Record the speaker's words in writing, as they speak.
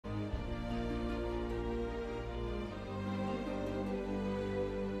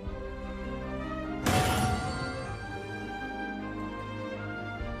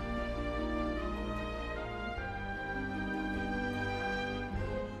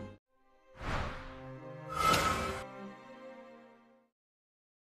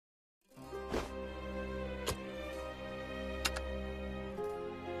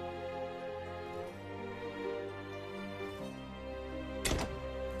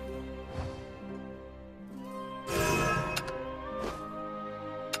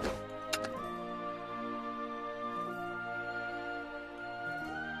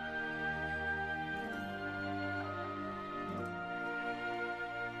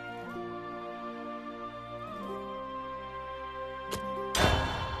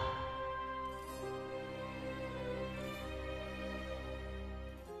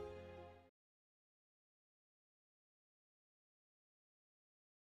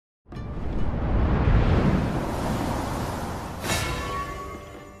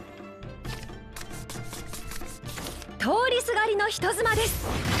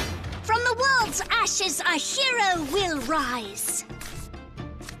From the world's ashes, a hero will rise.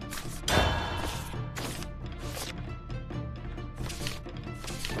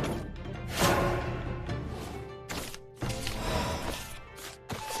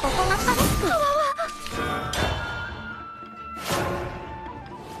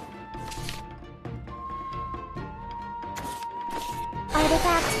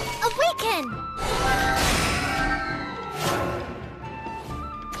 Artifact, awaken!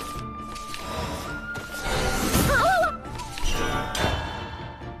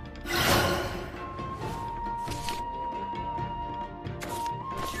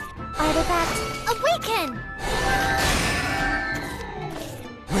 Artifact, awaken!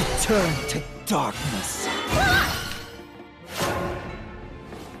 Return to darkness.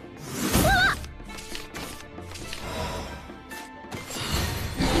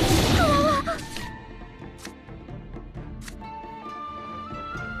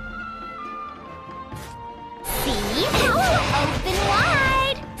 Open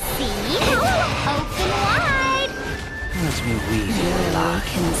wide! See? Open wide! Let me weave Your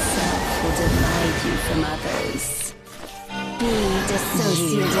awakened self will divide you from others. Be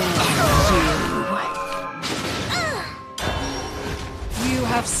dissociated. You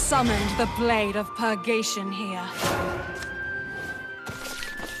have summoned the blade of purgation here.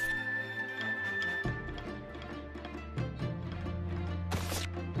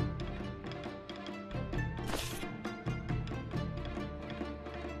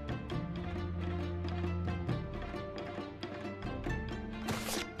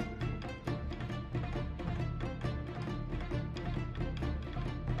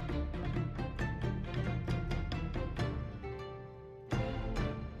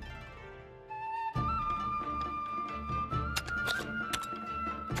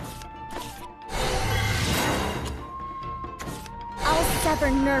 I'll sever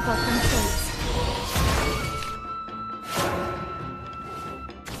Nerval from fate.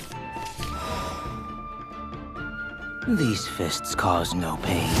 These fists cause no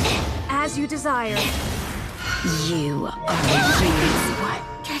pain. As you desire. You are you.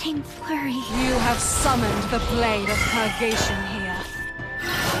 Getting blurry. You have summoned the blade of purgation here.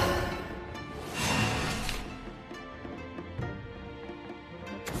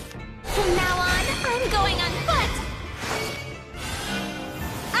 From now on, I'm going on foot!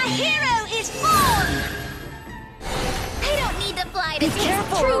 A hero is born! I don't need to fly to Be taste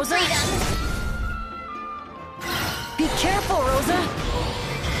careful, true Rosa. freedom! Be careful, Rosa.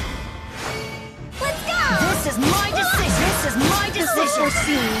 Let's go! This is my decision. This is my decision.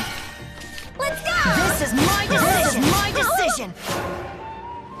 Let's go! This is my decision. This is my decision.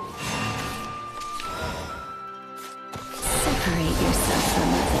 Separate yourself from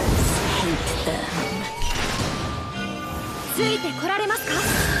others. Hate them. ついてこられますか?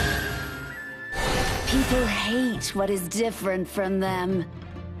 People hate what is different from them.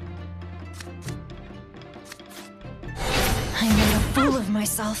 I made a fool of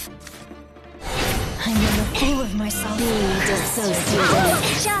myself. I made a fool of myself. Be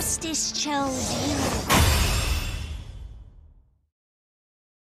dissociated. Justice chose you.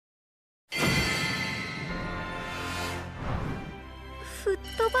 吹っ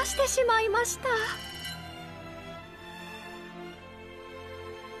飛ばしてしまいました。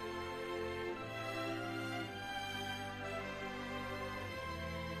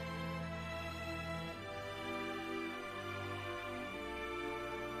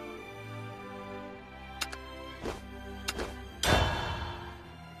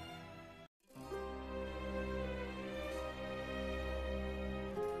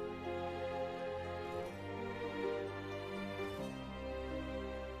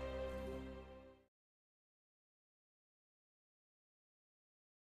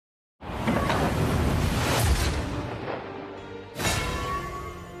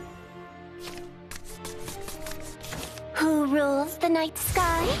Who rules the night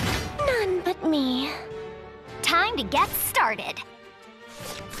sky? None but me. Time to get started.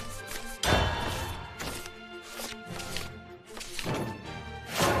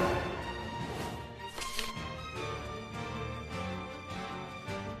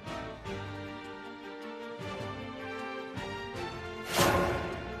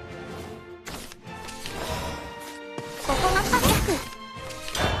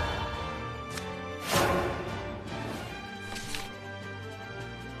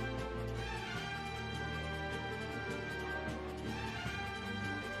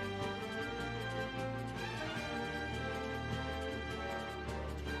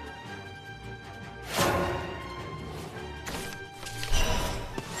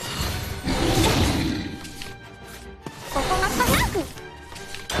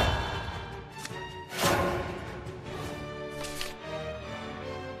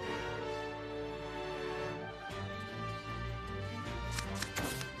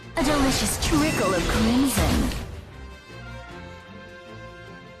 A delicious trickle of crimson.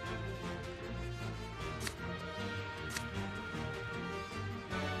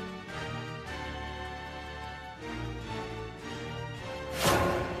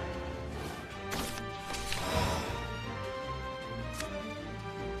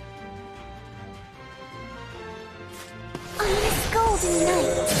 On this golden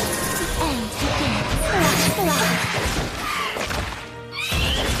night, the end begins.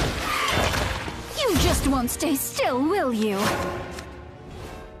 You just won't stay still, will you?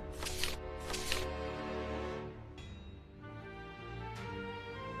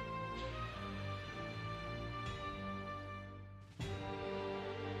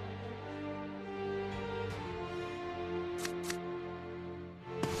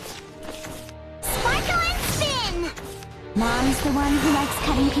 Sparkle and spin! Mom's the one who likes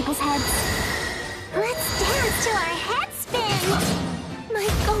cutting people's heads. Let's dance till our heads spin! My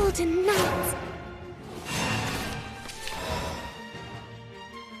golden night!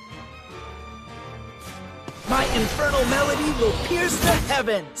 My infernal melody will pierce the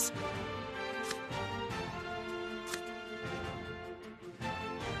heavens!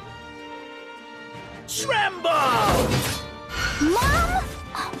 Tremble! Mom?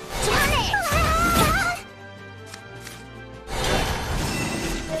 Oh, darn it!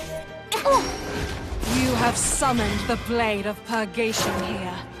 You have summoned the blade of purgation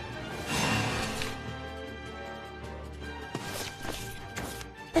here.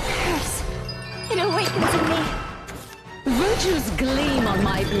 The curse. It awakens in me. Virtues gleam on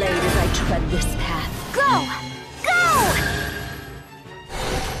my blade as I tread this path. Go! Go!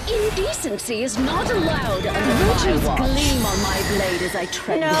 Indecency is not allowed under Virtues gleam on my blade as I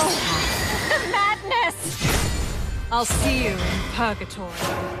tread this path. The madness! I'll see you in purgatory.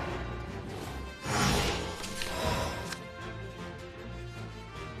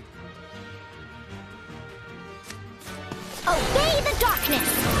 Obey the darkness!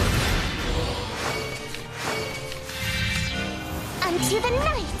 Unto the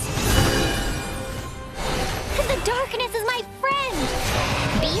night! The darkness is my friend!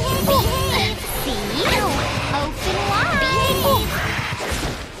 Behave, behave! See? Open wide! Behave!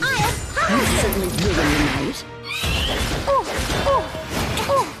 I'll punish you! Suddenly ruin the night. Ooh, ooh,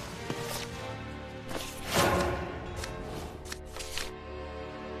 ooh.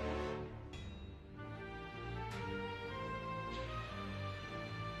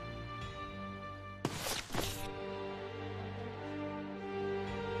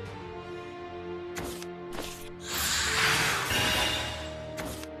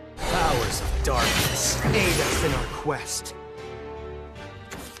 Powers of darkness, aid us in our quest.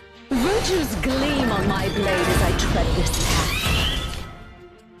 Virtues gleam on my blade as I tread this path.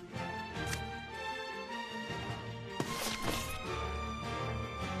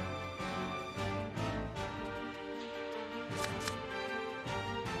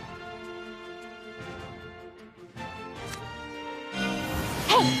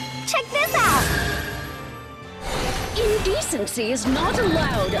 Hey, check this out! Indecency is not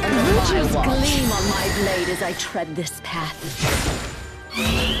allowed under Virtues gleam on my blade as I tread this path.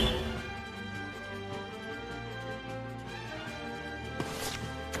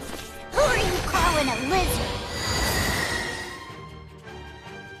 Who are you calling a lizard?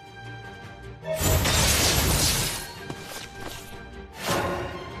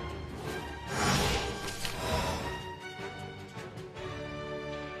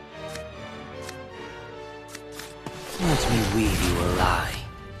 Let me weave you a lie.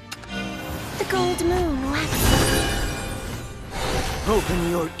 The gold moon waxes. Open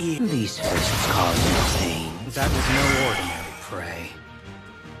your ears. These fists cause no pain. That was no ordinary prey.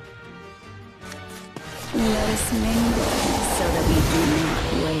 Let us mingle so that we do not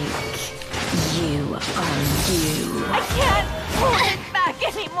wake. You are you. I can't hold it back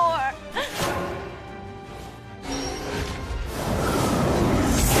anymore!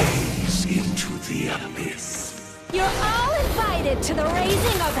 Gaze into the abyss. You're all invited to the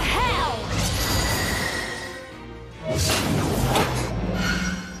raising of hell!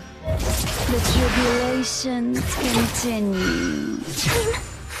 The tribulations continue. I'm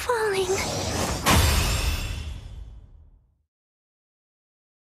falling.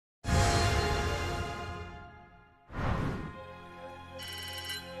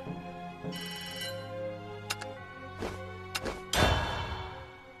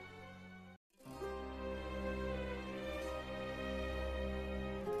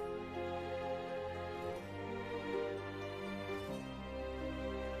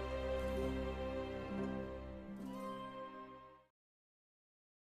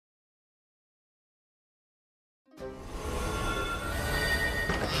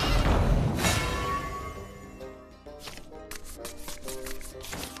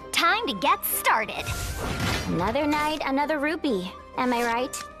 time to get started. Another night, another rupee. Am I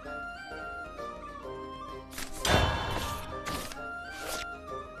right? Ow!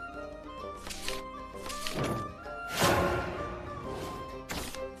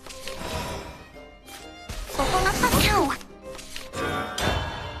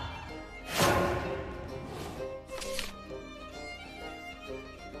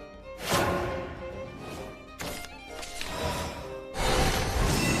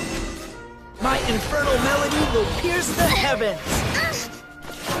 My infernal melody will pierce the heavens!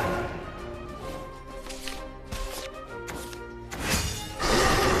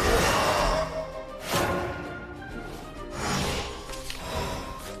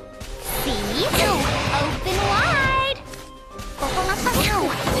 See? Open wide!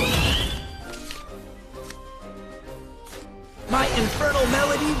 My infernal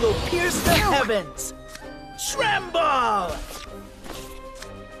melody will pierce the heavens! Tremble!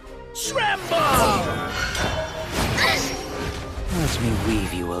 Tremble! Let me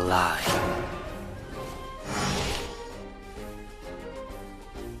weave you a lie.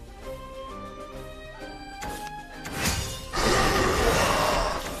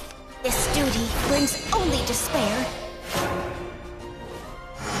 This duty brings only despair.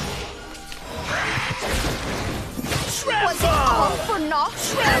 Tremble! For naught.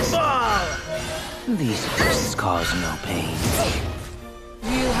 Tremble! These fists cause no pain.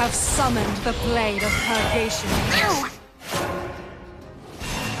 You have summoned the blade of purgation.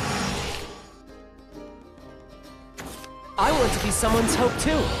 I want to be someone's hope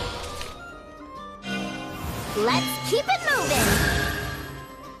too. Let's keep it moving!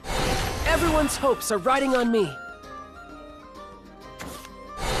 Everyone's hopes are riding on me.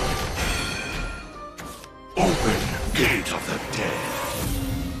 Open gate of the dead.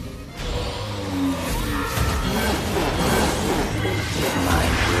 My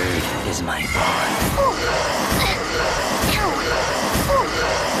word is my bond.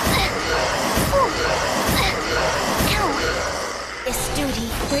 This duty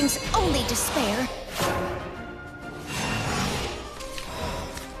brings only despair.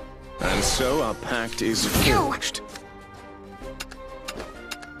 And so our pact is forged.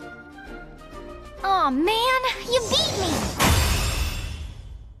 Aw, man, you beat me!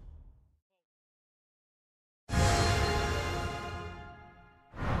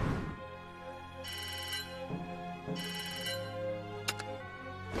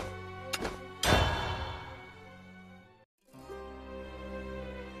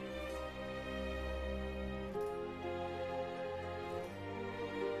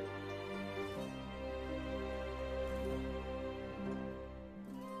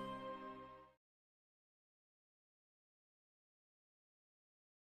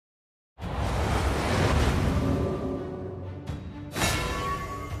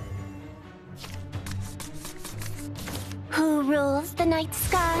 Who rules the night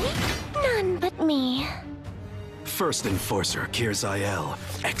sky? None but me. First Enforcer Kirzael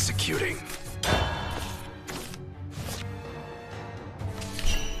executing.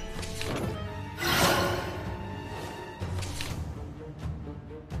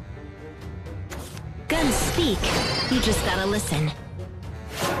 Guns speak. You just gotta listen.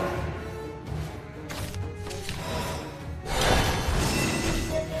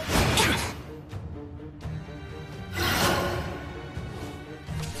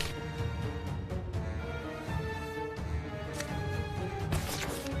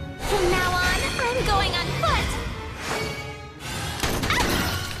 From now on, I'm going on foot!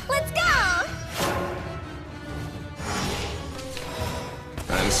 Ah, let's go!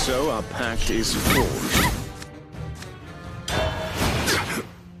 And so our pact is forged.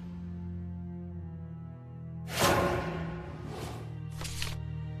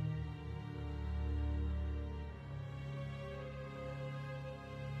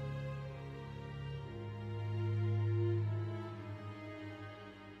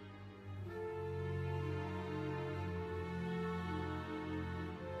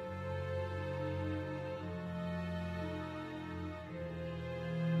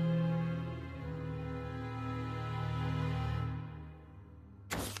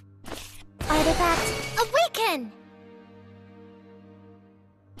 Artifact, awaken!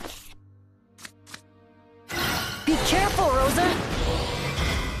 Be careful, Rosa.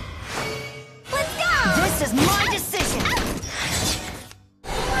 Let's go! This is my decision.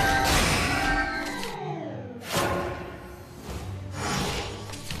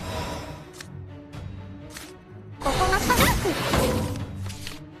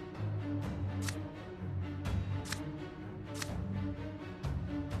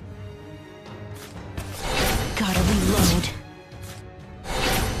 Gotta reload.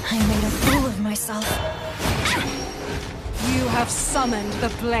 I'm have summoned the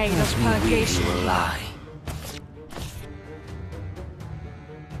blade of purgation. You a lie.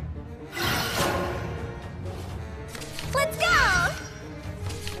 Let's go!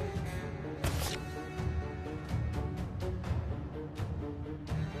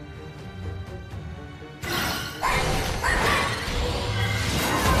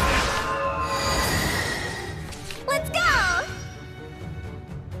 Let's go!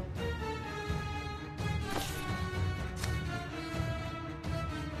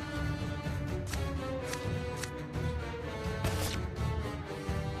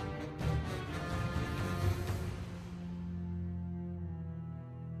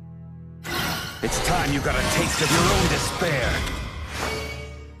 It's time you got a taste of your own despair.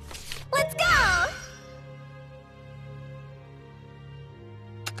 Let's go!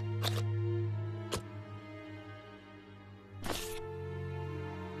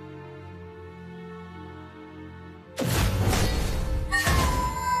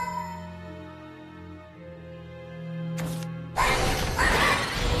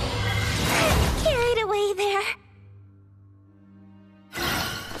 Carried away there.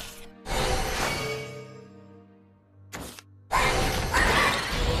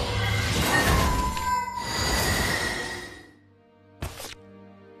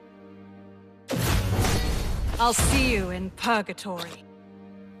 I'll see you in purgatory.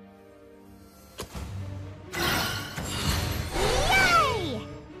 Yay!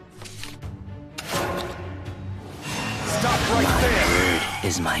 Stop right there! Word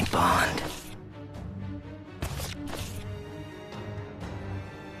is my bond.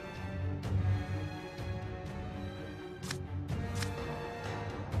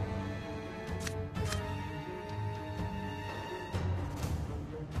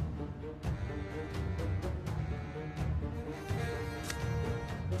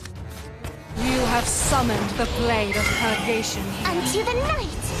 You have summoned the blade of purgation here. Unto the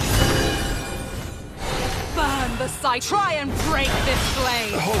night! Burn the sight. Try and break this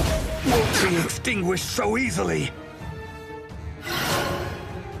blade. Hope won't be extinguished so easily.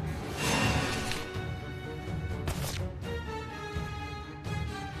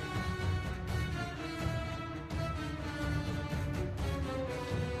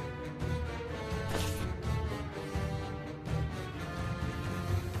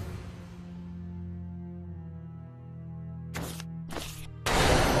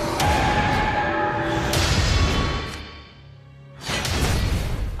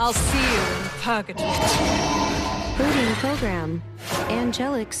 I'll see you in purgatory. Booting program.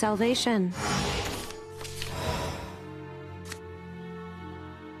 Angelic salvation.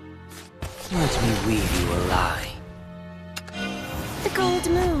 Let me weave you a lie. The gold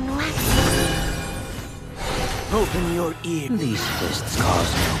moon waxes. Open your ear. These fists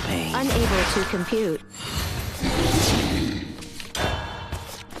cause no pain. Unable to compute.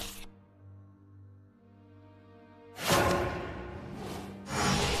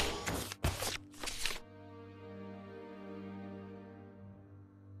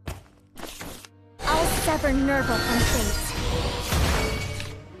 I'll sever Nerva from fate.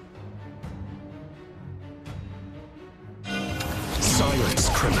 Silence,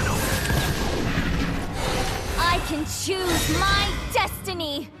 criminal. I can choose my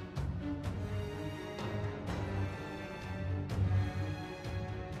destiny!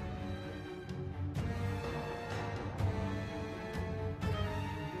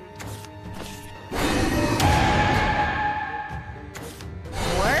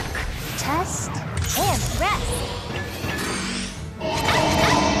 Work, test, and rest.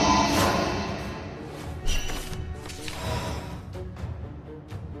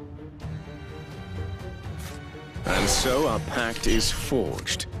 And so our pact is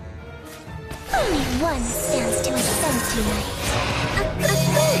forged. Only one stands to ascend tonight. A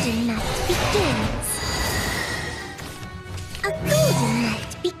golden night begins. A golden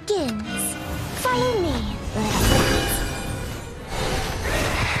night begins. Follow me, little ones.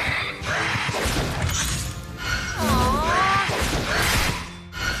 Aww.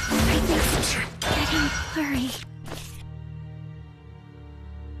 Everything's getting blurry.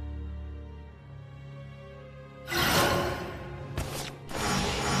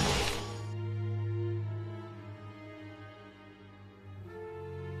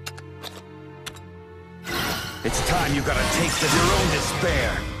 It's time you got a taste of your own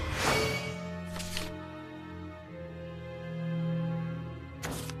despair.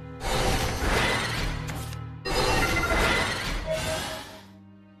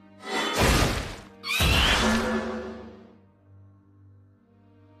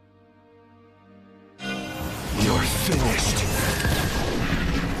 You're finished.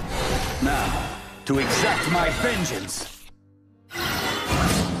 Now, to exact my vengeance.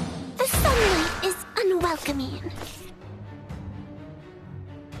 welcoming.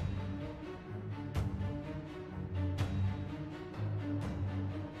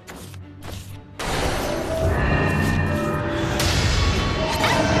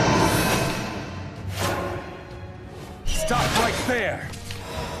 Stop right there!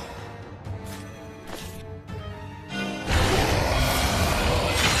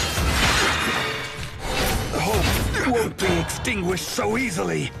 Hope won't be extinguished so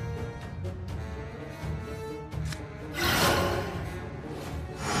easily!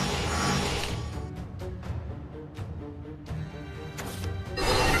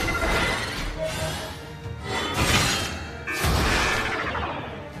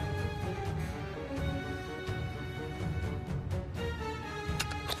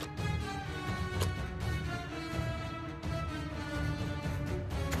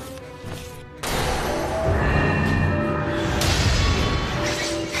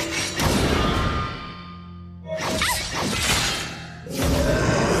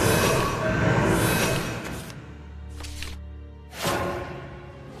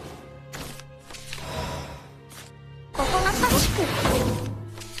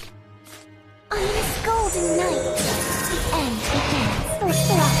 On this golden night, the end begins.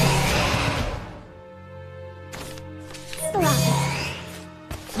 Slaughter.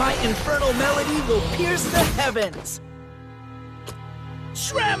 My infernal melody will pierce the heavens!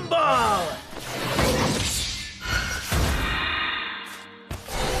 Tremble!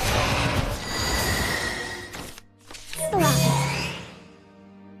 Slaughter.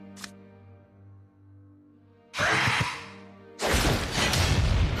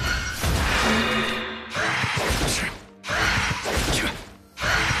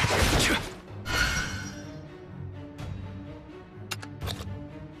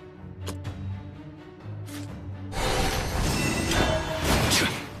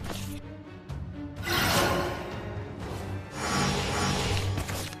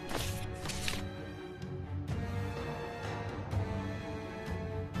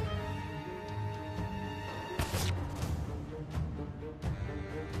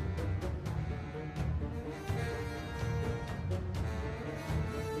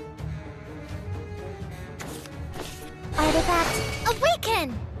 Artifact, awaken!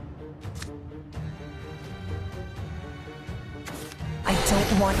 I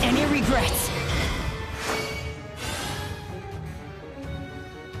don't want any regrets.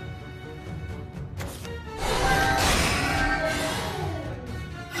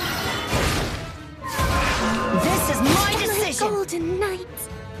 This is my decision. Golden night.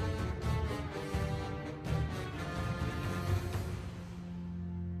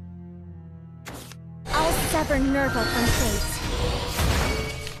 I'll sever Nerva from fate.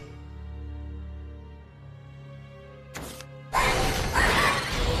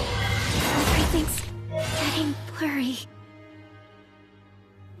 Everything's getting blurry.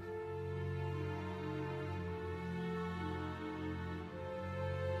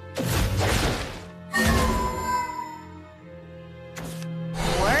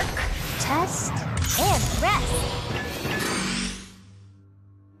 Work, test, and rest.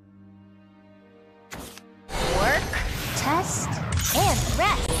 Work, test, and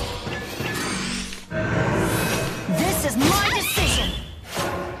rest. This is my decision.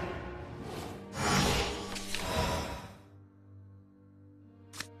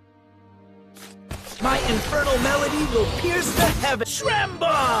 My infernal melody will pierce the heavens. Tremble!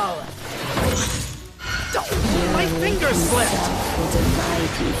 Don't! My finger slipped! Will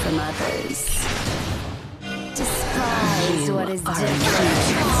divide you from others. Despise what is different.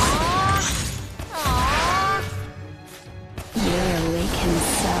 Your awakened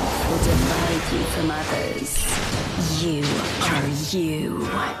self will divide you from others. You are you.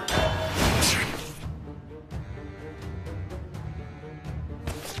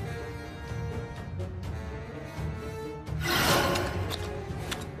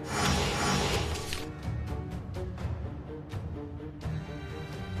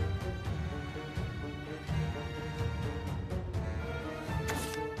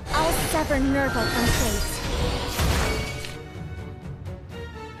 I'll sever Nerva from fate.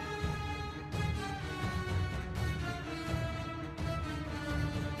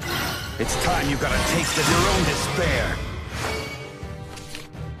 It's time you got a taste of your own despair!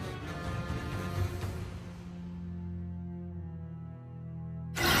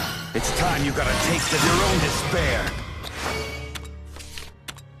 It's time you got a taste of your own despair!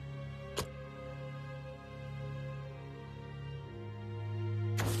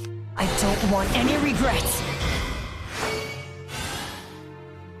 I don't want any regrets.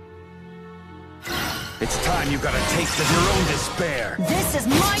 It's time you got a taste of your own despair! This is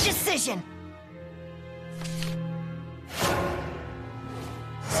my decision.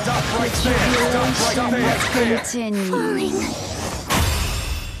 right there! Stop right there! Continue.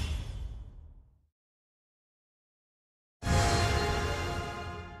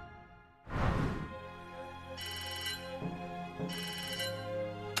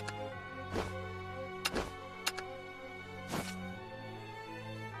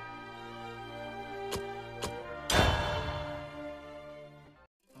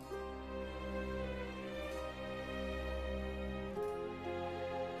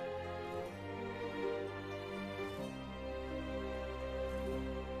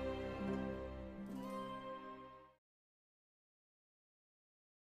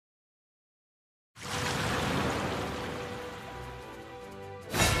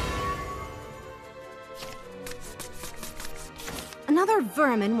 Another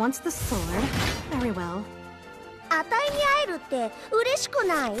vermin wants the sword. Very well. あたいに会えるって嬉しく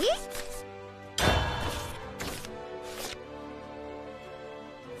ない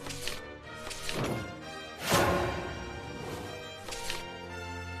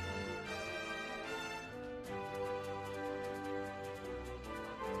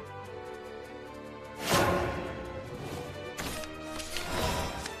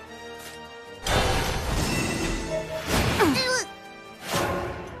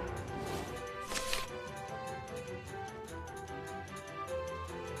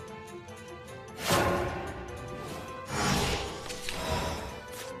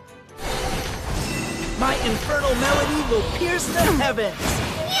？My infernal melody will pierce the heavens!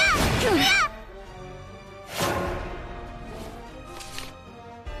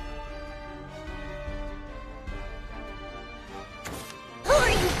 Who are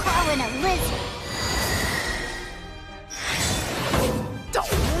you calling a lizard?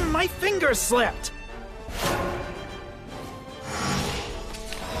 Oh, my finger slipped!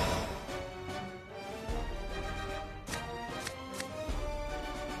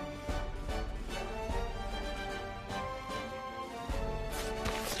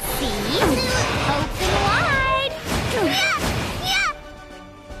 Open wide!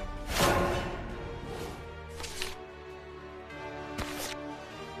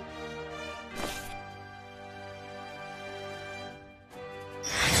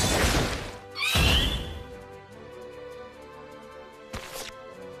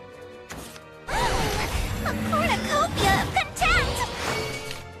 A cornucopia of contempt!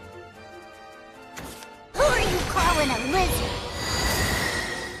 Who are you calling a lizard?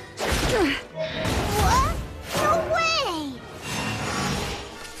 What? No way!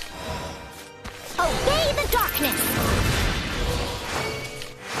 Obey the darkness!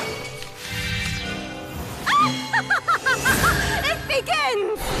 It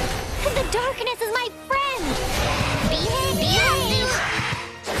begins! The darkness is my friend! Behave!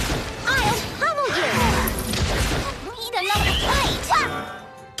 I'll pummel you! Need another fight!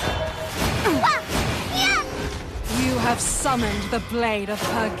 You have summoned the blade of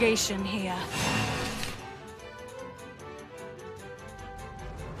purgation here.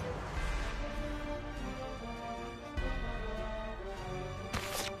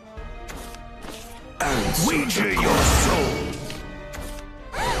 Wager your soul!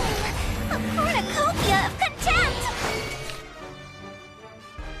 A cornucopia of contempt!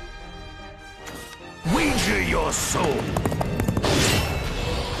 Wager your soul!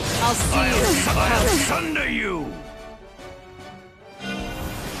 I'll see you. I'll sunder you!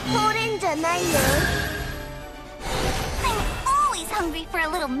 放れんじゃないよ I'm always hungry for a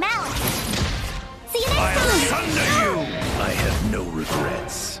little malice. See you next I'll time! sunder you! I have no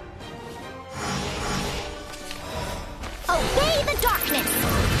regrets. Obey the darkness!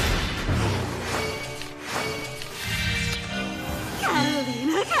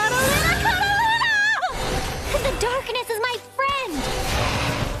 Catalina, Catalina, Catalina! The darkness is my friend!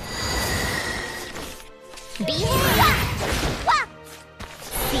 Behave!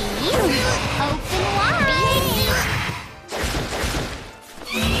 See? Open wide!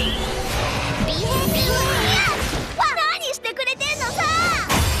 Behave! 何してくれてんのさ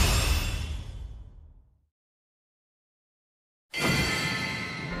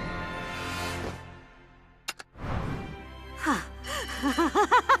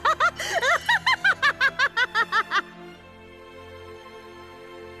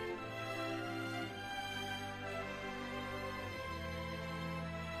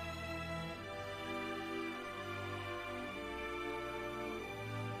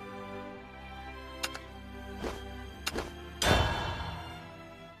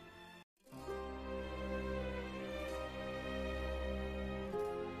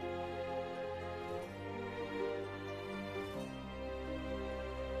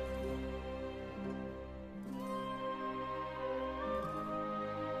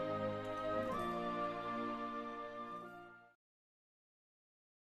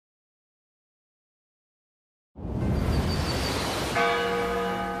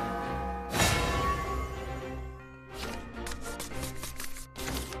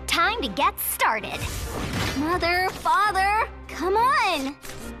time to get started. Mother, father, come on!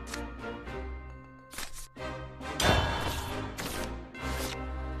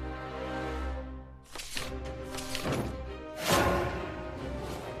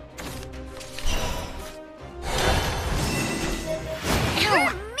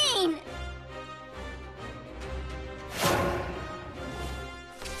 You're mean!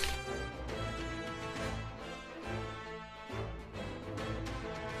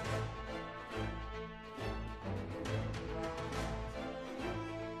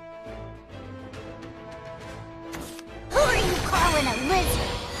 Who are you calling a lizard?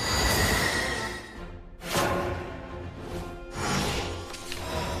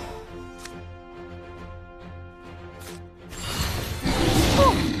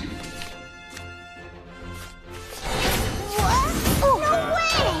 What? Oh, no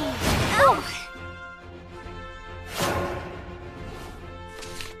way! Oh!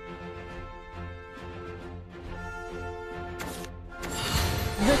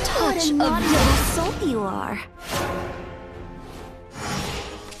 The touch of naughty death. little soul you are.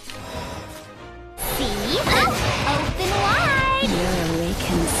 See? Open wide! Your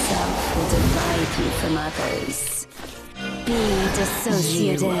awakened self will divide you from others. Be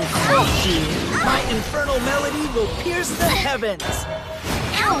dissociative. My infernal melody will pierce the heavens.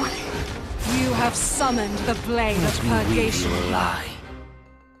 Ow! You have summoned the blade of purgation. You lie.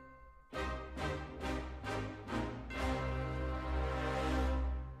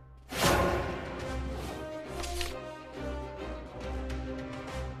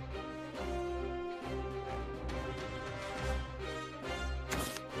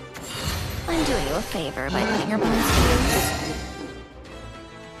 I'm doing you a favor by putting your bones to use.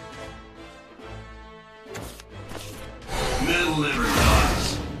 Metal never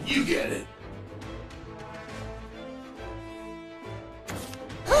dies. You get it.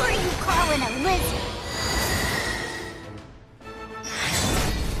 Who are you calling a lizard?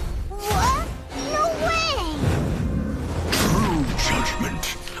 What? No way! True judgment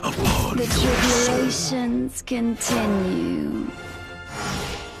upon The tribulations continue.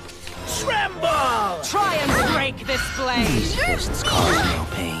 Tremble! Try and break this blade! These fists cause no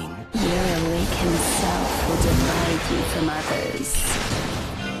pain. Your awakened self will divide you from others.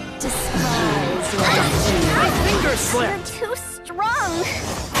 Despise what is My you. finger You're slipped. too strong!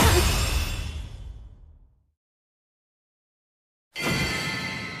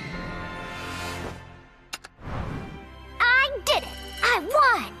 I did it! I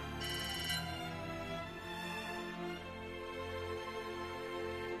won!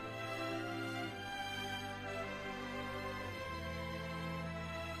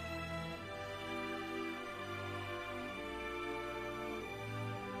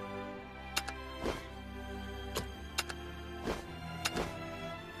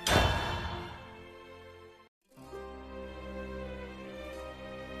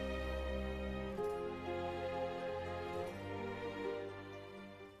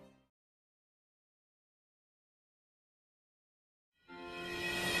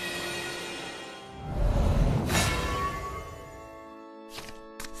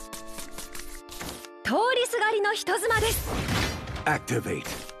 Activate.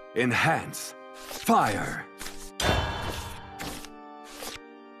 Enhance. Fire.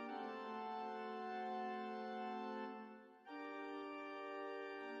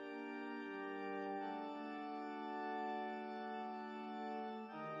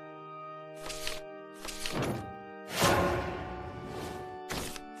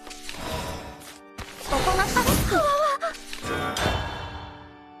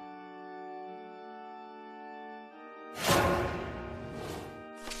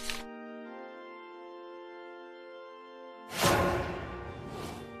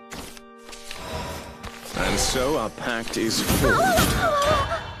 And so our pact is forged.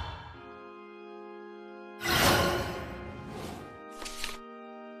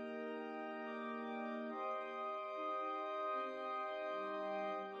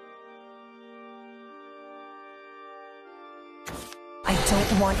 I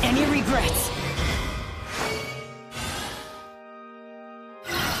don't want any regrets.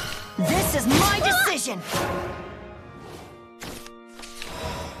 This is my decision.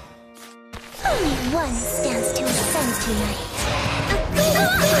 Only one stands to ascend tonight. A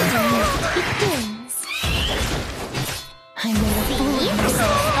freedom begins. I made a fool of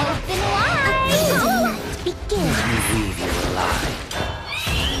myself. Open wide! Begins. Believe you lie.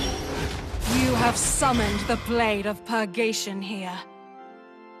 You have summoned the blade of purgation here.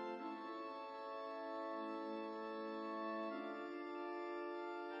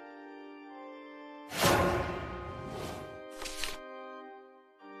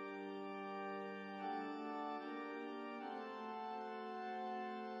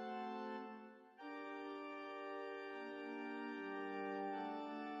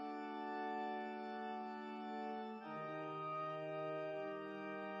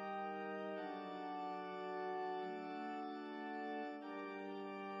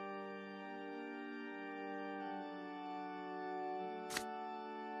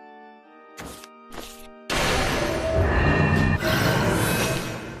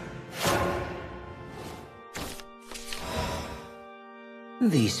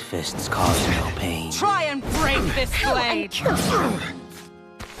 These fists cause no pain. Try and break this blade!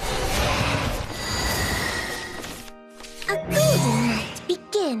 A golden night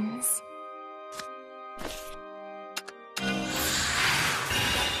begins.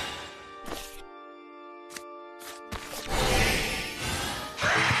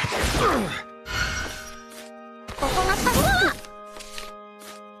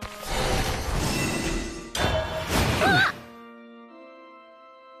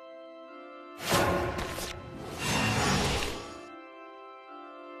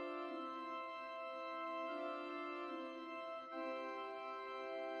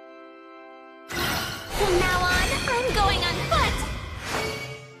 From now on, I'm going on foot.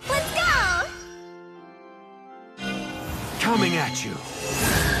 Let's go! Coming at you.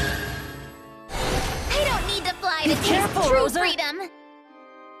 I don't need to fly to careful, taste true Rosa. freedom.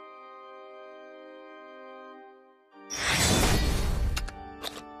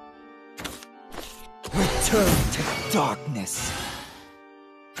 Return to darkness.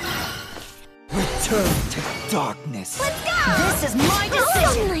 Return to darkness. Let's go! This is my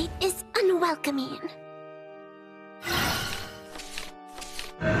decision! Sunlight is unwelcoming.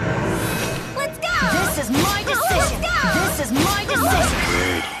 Let's go! This is my decision! Let's go! This is my My decision!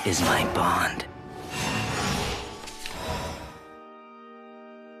 word is my bond.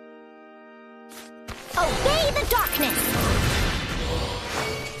 Obey the darkness!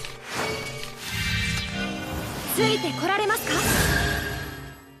 ついてこられますか?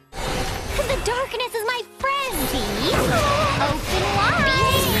 The darkness is my friend! Please, open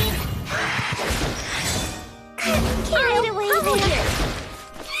wide! Carried away there!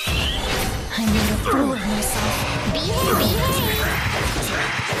 I made a fool of myself. Behave!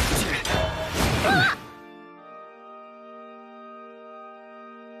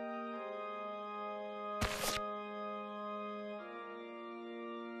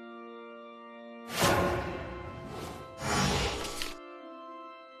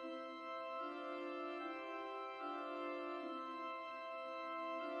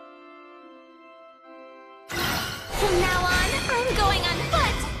 From now on, I'm going on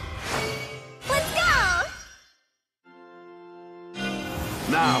foot! Let's go!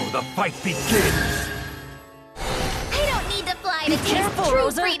 Now the fight begins. I don't need to fly to taste careful, true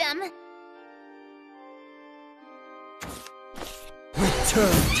Rosa. freedom!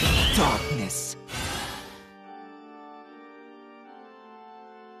 Return to darkness.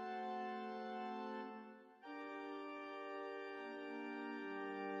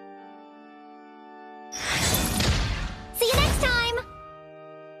 See you next time!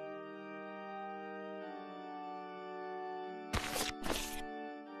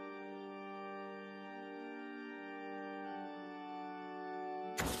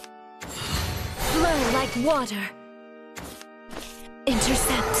 Flow like water.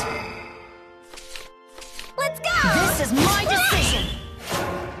 Intercept. Let's go! This is my decision!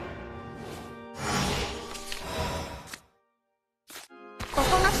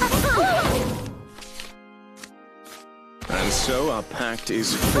 And so our pact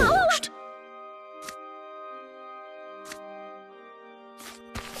is forged.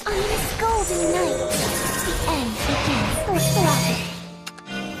 On this golden night, the end begins.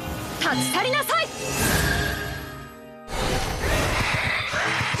 立ち去りなさい!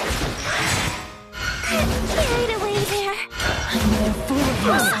 Carried away there. I made a fool of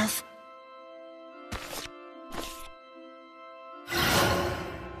myself.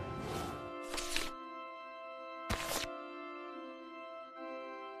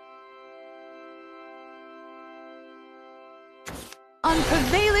 On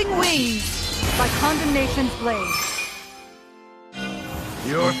prevailing wings, by condemnation's blade.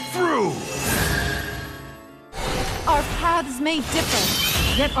 You're through. Our paths may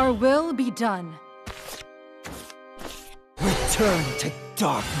differ, yet our will be done. Return to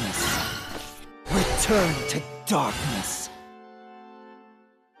darkness. Return to darkness.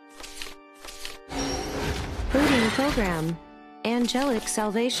 Booting program. Angelic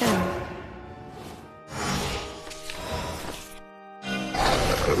salvation.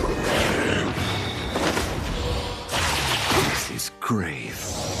 This is grave.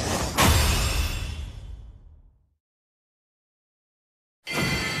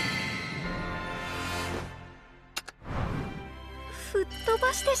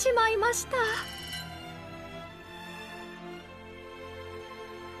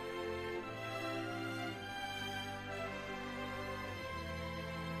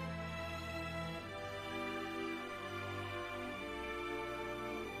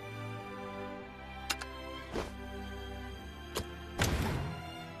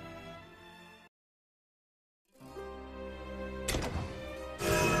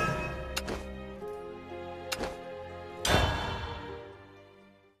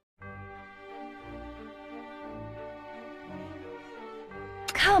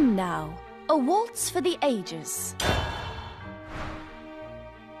 Come now, a waltz for the ages.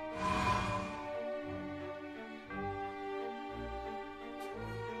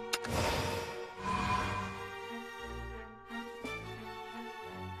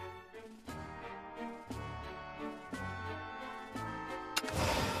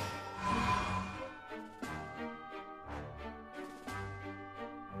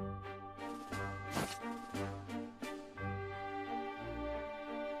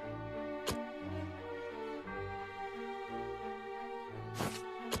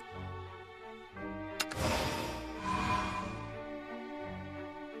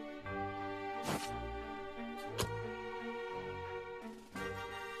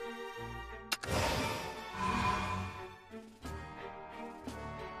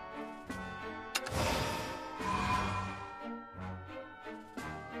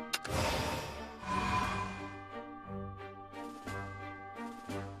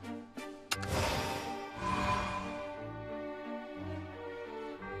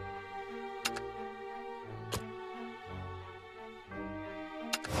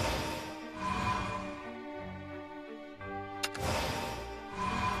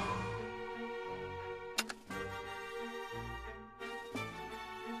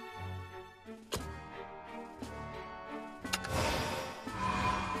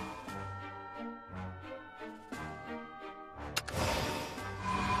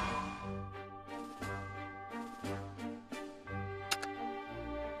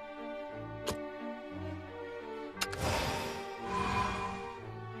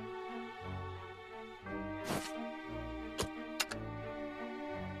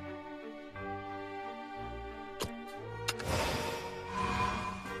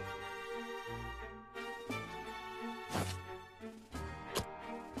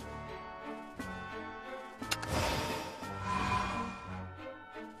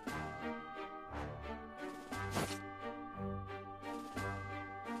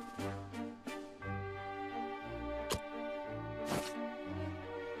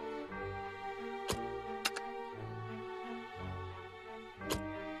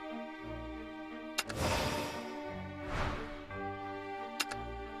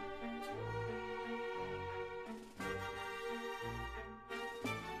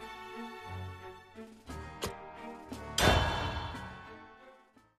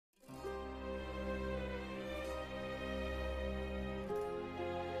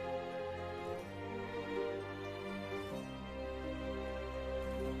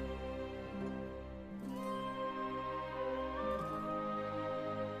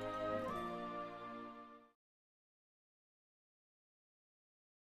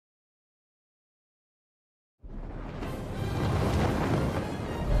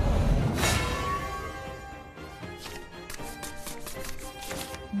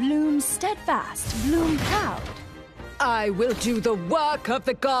 Bloom steadfast, bloom proud. I will do the work of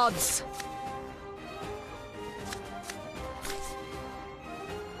the gods.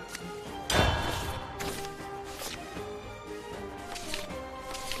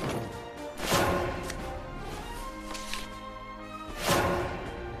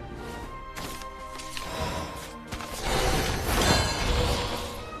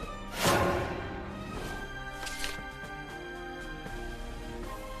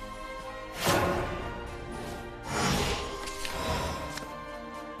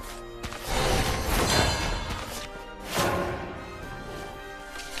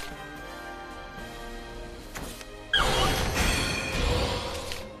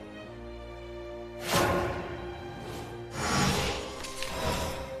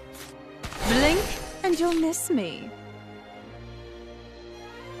 Blink and you'll miss me.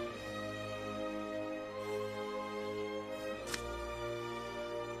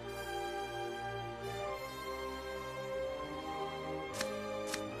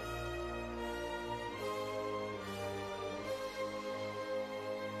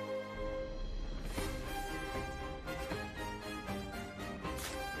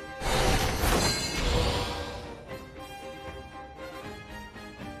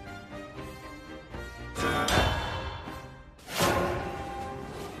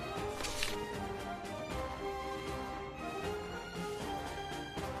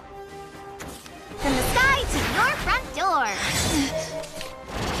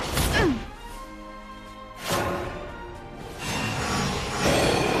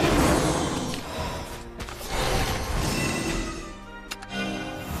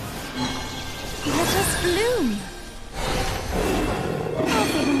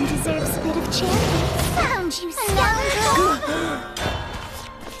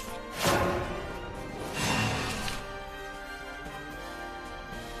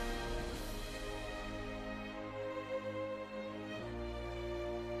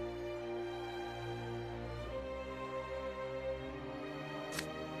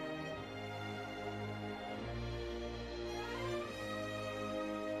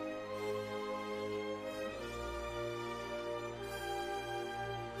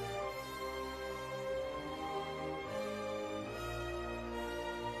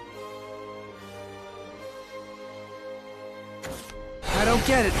 I don't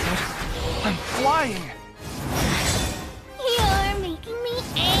get it, but I'm flying. You're making me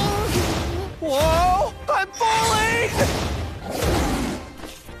angry. Whoa! I'm falling!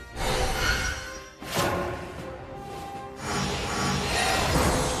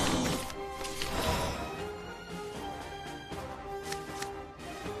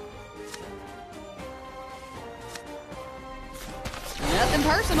 Nothing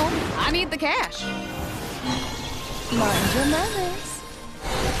personal. I need the cash. Mind your manners.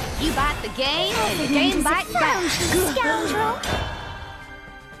 You bite the game, and the game bites back. Scoundrel.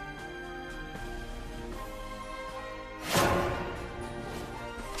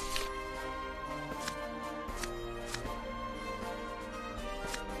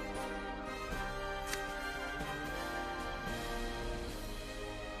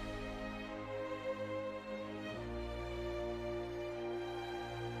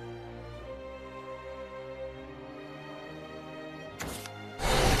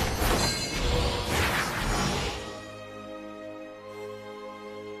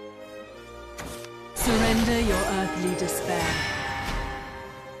 Surrender your earthly despair.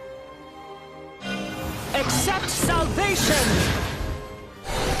 Accept salvation!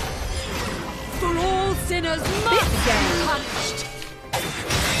 For all sinners must be punished.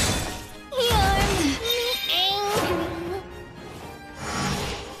 You're making me angry.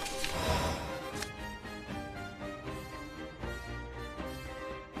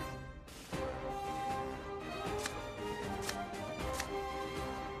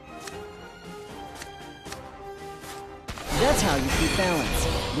 That's how you keep balance.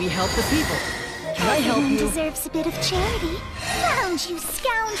 We help the people. Can I help Everyone you? deserves a bit of charity. Found you,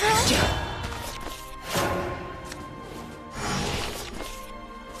 scoundrel.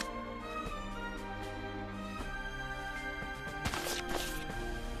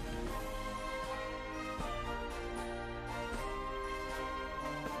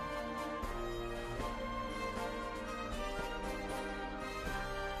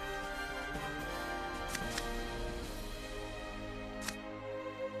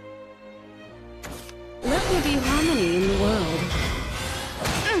 Let there be harmony in the world.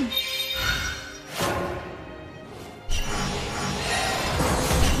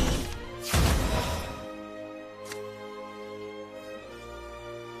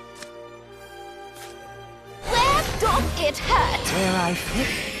 Where doth it hurt? Where I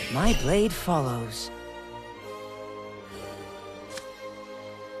fit, my blade follows.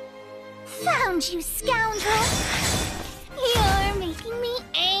 Found you, scoundrel. You're making me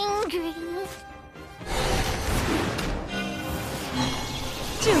angry.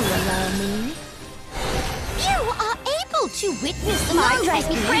 Do allow me. You are able to witness my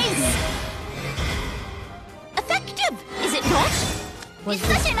praise. Effective, is it not? Was Is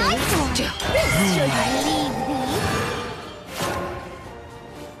this such an eyesore? This should relieve thee.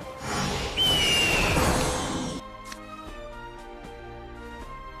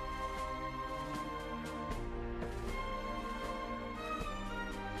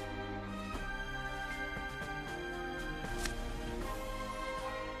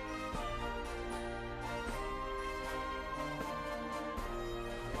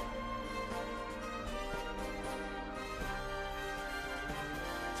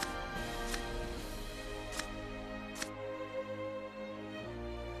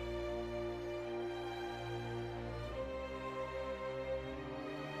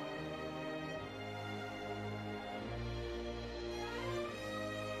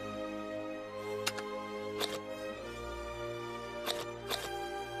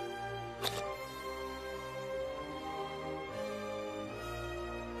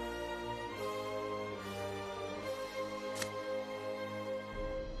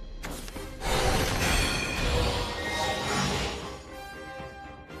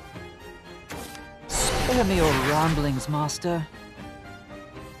 Spare me your ramblings, master.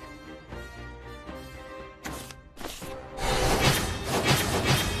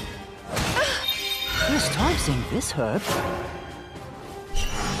 First time seeing this herb.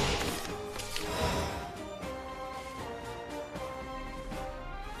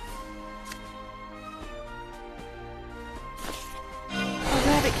 A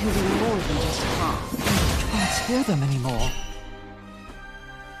rabbit can do more than just harm. I can't hear them anymore.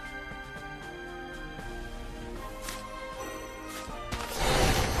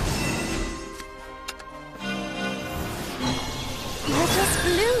 Let us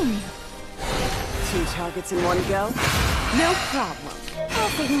bloom. 2 targets in one go? No problem.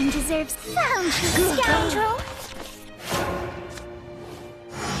 Everyone deserves. Found you, scoundrel.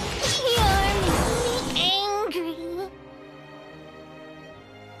 You're making me angry.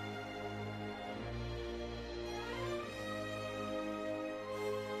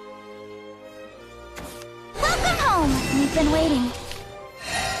 I've been waiting.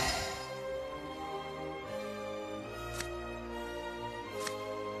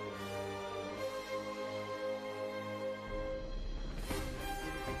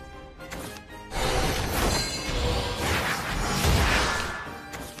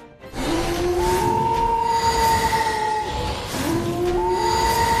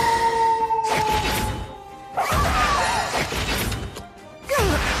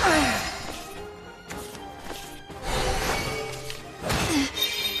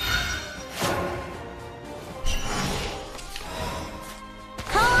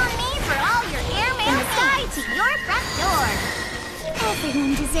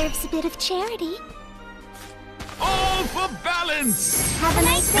 Everyone deserves a bit of charity. All for balance! Have a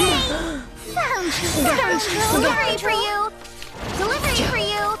nice day! Found you! Delivery for you! Delivery for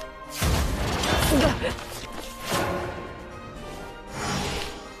you!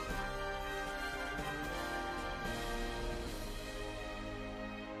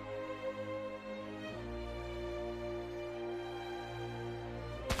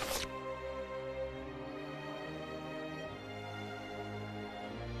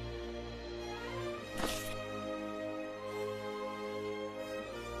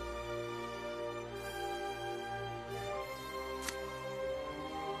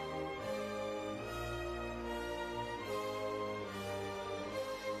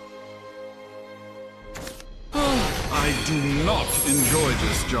 I do not enjoy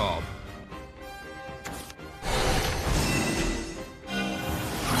this job.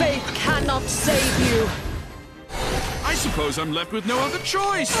 Faith cannot save you. I suppose I'm left with no other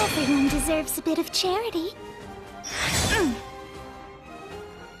choice. Everyone deserves a bit of charity.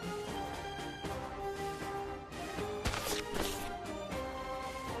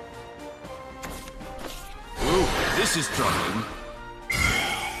 Ooh, this is troubling.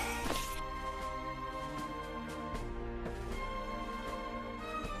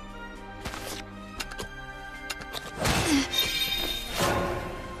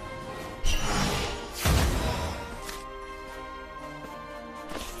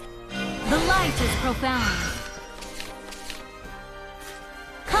 The light is profound.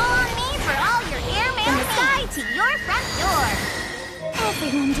 Call on me for all your airmail from the sky to your front door.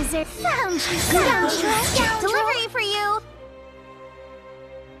 Everyone deserves. Found you, scoundrel! Delivery for you.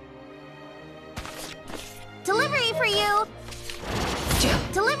 Delivery for you.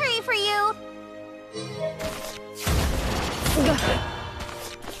 Delivery for you.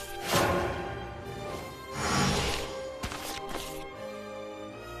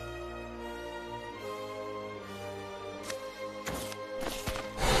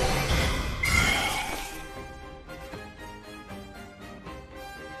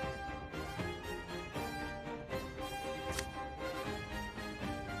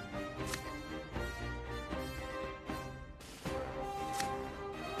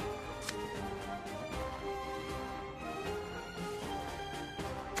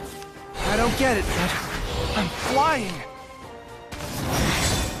 I don't get it, but I'm flying.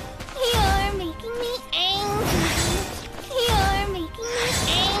 You're making me angry. You're making me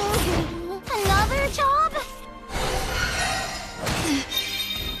angry. Another job?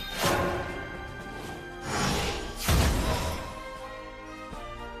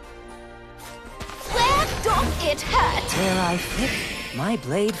 Where doth it hurt? Where I fit, my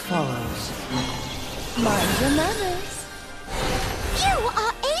blade follows. Mind your manners. You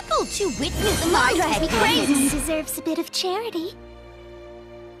are able to witness my Everyone grace. deserves a bit of charity.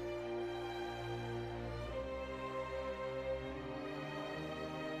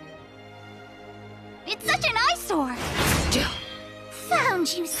 It's such an eyesore.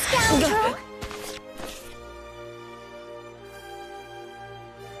 Found you, scoundrel!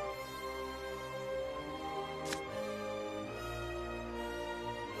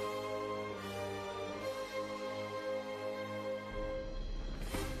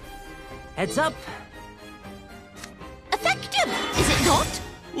 Heads up! Effective, is it not?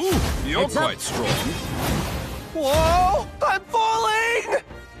 Ooh, you're Heads up. quite strong. Whoa! I'm falling!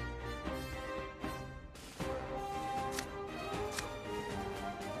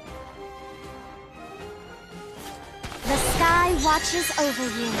 The sky watches over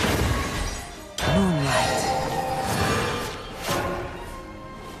you. Moonlight.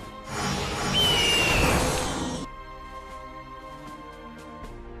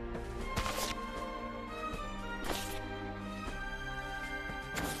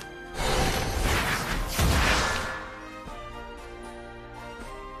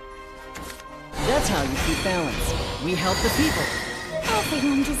 That's how you keep balance. We help the people.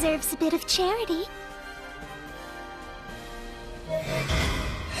 Everyone deserves a bit of charity.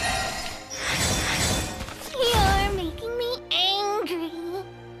 You're making me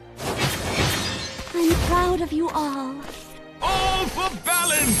proud of you all. All for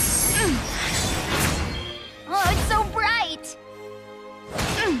balance! Oh, it's so bright!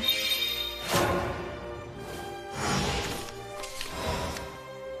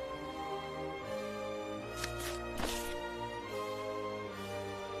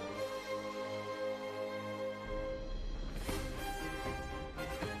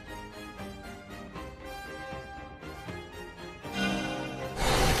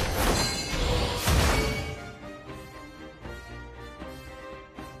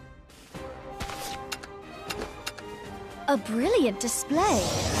 A brilliant display.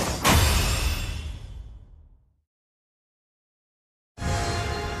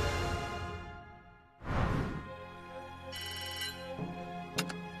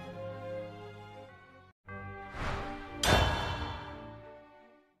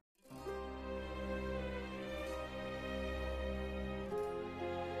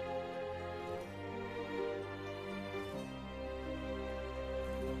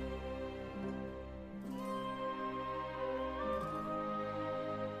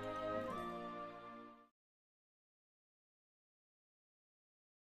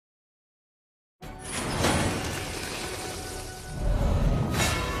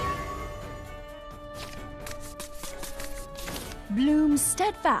 Bloom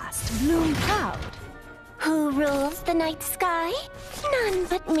steadfast, bloom proud. Who rules the night sky? None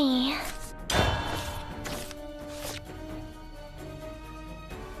but me.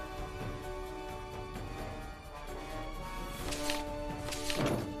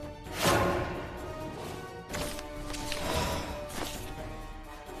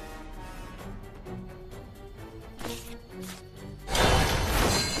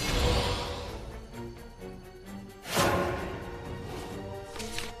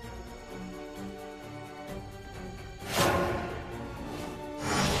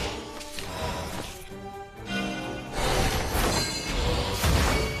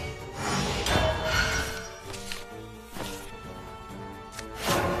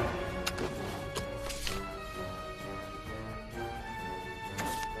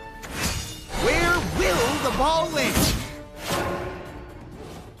 The ball went.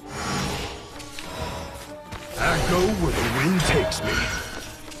 I go where the wind takes me.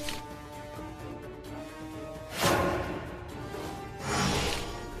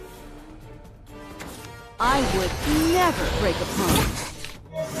 I would never break a promise.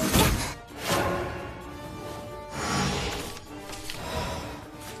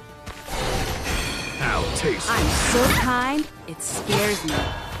 How tasty. I'm so kind, it scares me.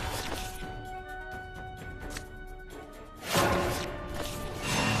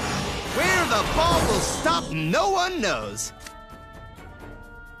 Where the ball will stop, no one knows.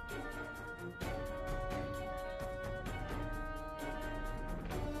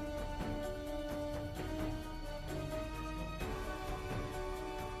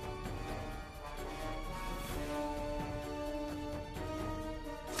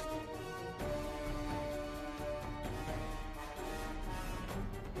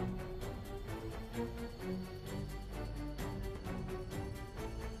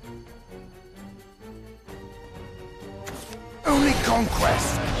 Only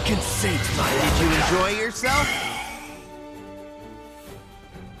conquest can sate my Did you appetite. enjoy yourself?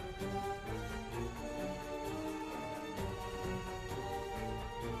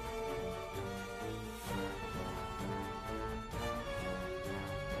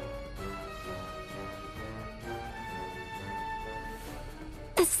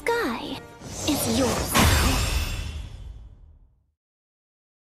 The sky is yours now.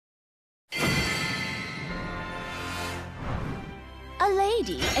 A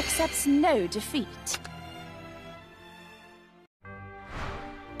lady accepts no defeat.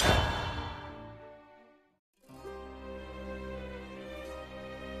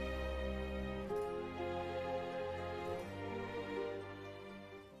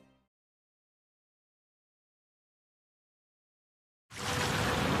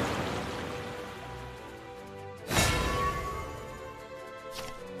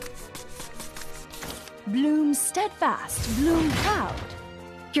 Bloom steadfast, bloom proud.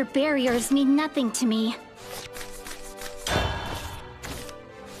 Your barriers mean nothing to me.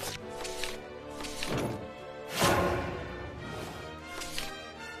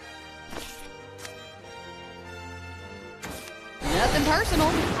 Nothing personal.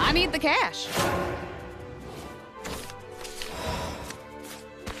 I need the cash.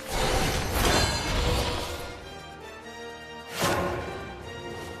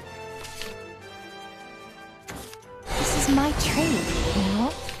 This is my trade, you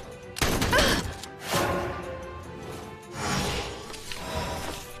know?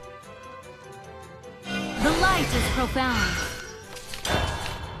 The found.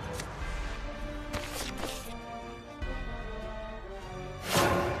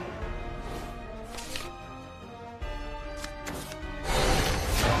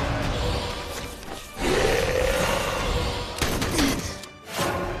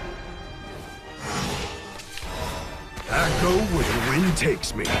 I go where the wind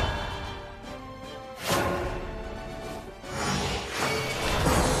takes me.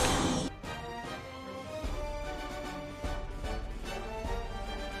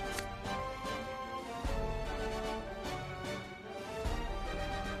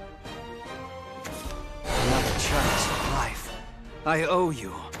 Another chance of life. I owe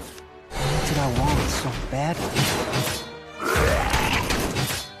you. What did I want so badly?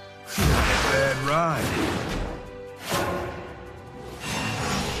 Not a bad ride.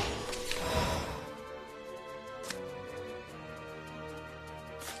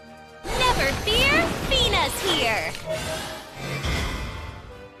 Never fear, Fina's here!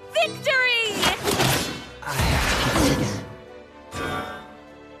 Victory! I have to keep digging.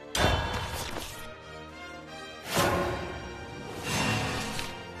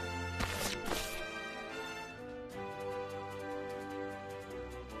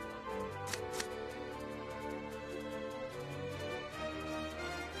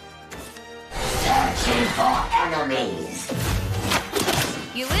 Searching for enemies.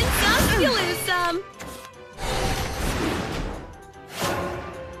 You win some, you lose some.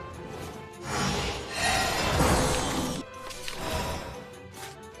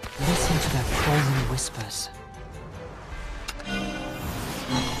 Listen to their crawling whispers.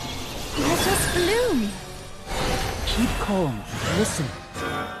 Let us bloom. Keep calm. Listen.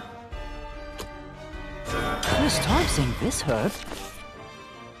 First time seeing this herb.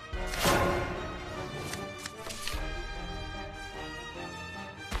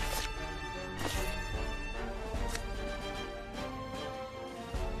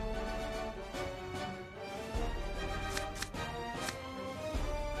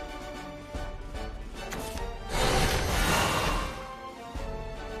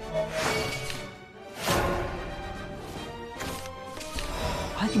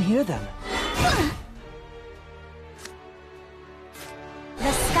 I can hear them.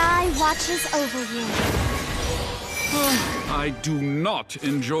 The sky watches over you. I do not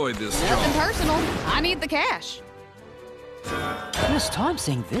enjoy this Nothing job. personal. I need the cash. First time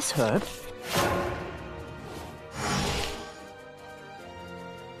seeing this herb.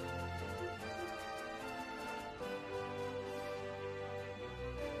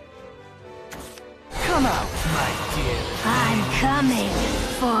 Come out, my dear. I'm coming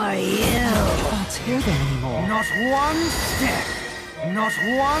for you. I can't hear them anymore. Not one step. Not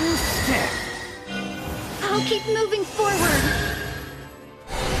one step. I'll keep moving forward.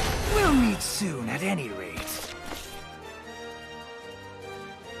 We'll meet soon, at any rate.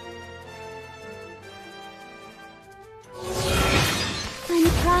 I'm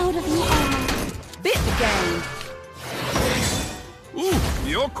proud of you all. Bit the game. Ooh,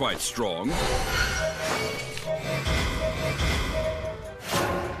 you're quite strong.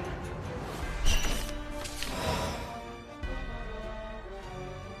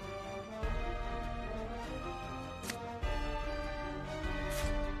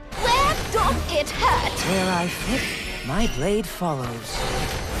 Where doth it hurt? Where I fit, my blade follows.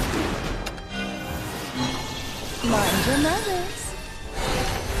 Mind your manners.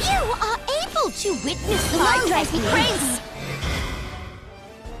 You are able to witness the mighty grace.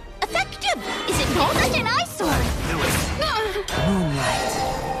 Effective, is it not? Such an eyesore. Moonlight.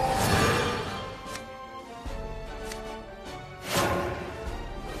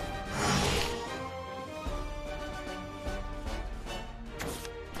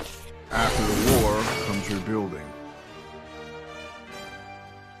 After the war comes rebuilding.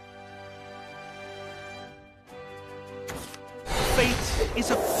 Fate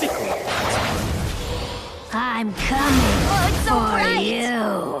is a fickle one. I'm coming it's so for bright.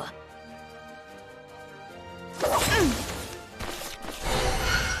 you.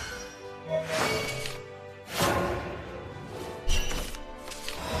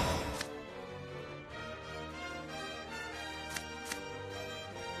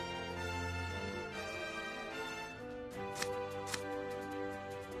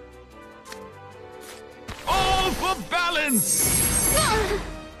 All for balance!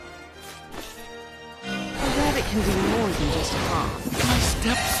 A rabbit can do more than just hop. My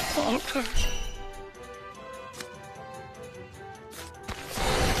steps falter.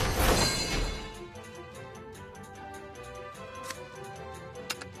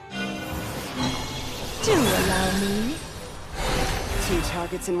 Do allow me. 2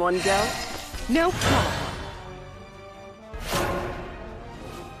 targets in one go? No problem.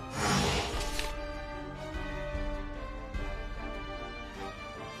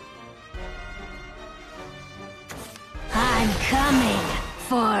 coming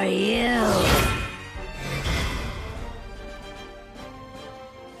for you.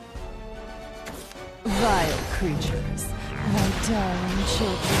 Vile creatures, my darling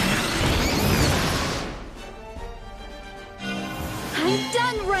children. I'm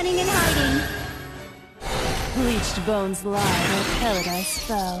done running and hiding. Bleached bones lie where paradise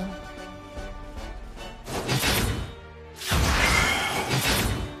fell.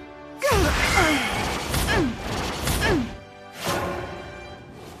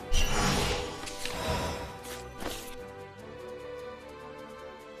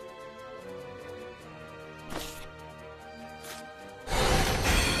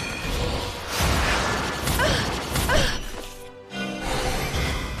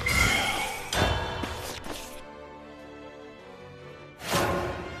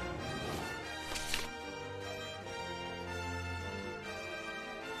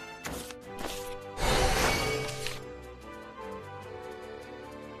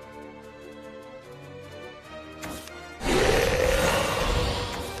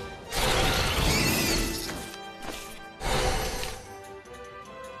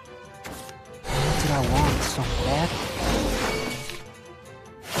 I want so bad.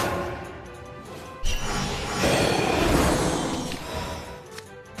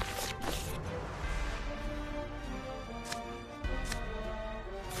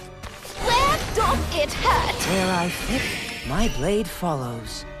 Where doth it hurt? Where I fit, my blade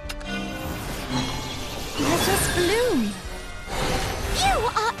follows. Let us bloom. You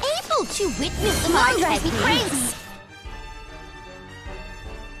are able to witness my grace.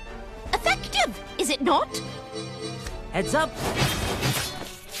 Effective, is it not? Heads up!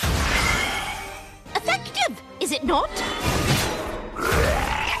 Effective, is it not?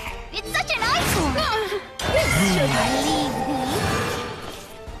 It's such an eyesore. Should I leave thee?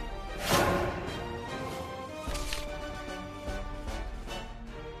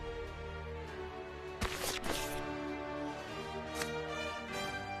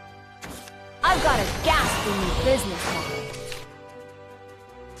 I've got a ghastly new business model.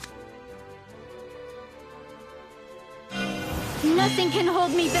 Nothing can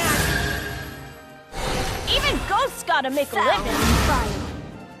hold me back. Even ghosts gotta make a living.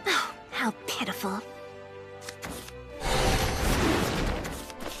 Oh, how pitiful.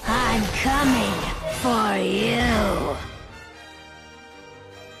 I'm coming for you.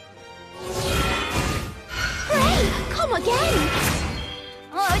 Pray, come again.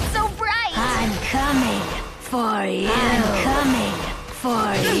 Oh, it's so bright. I'm coming for you. I'm coming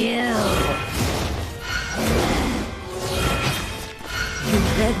for you. You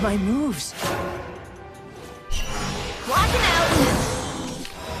read my moves. Walking out.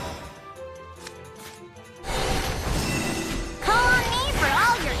 Call on me for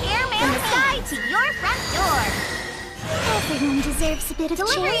all your airmail. From the sky to your front door. Everyone deserves a bit of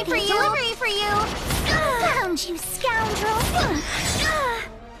delivery for you. Delivery for you. Found you, scoundrel.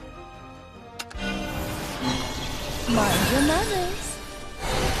 Mind your manners.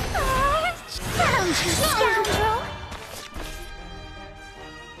 Found you, scoundrel.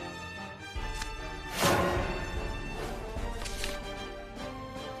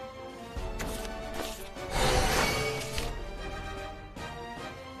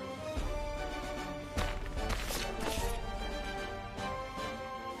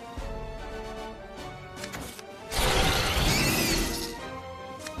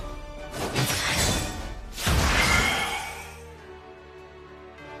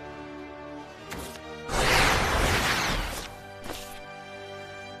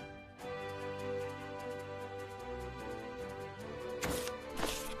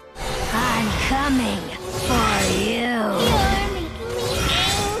 Coming for you. You're making me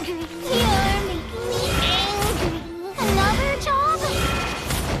angry. You're making me angry. Another job?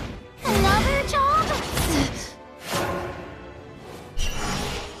 Another job?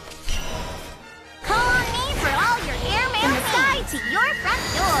 Call on me for all your airmail. From the sky to your front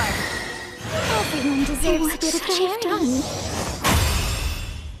door. Everyone deserves a bit of charity.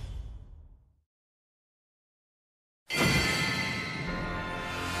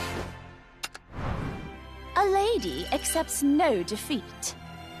 A lady accepts no defeat.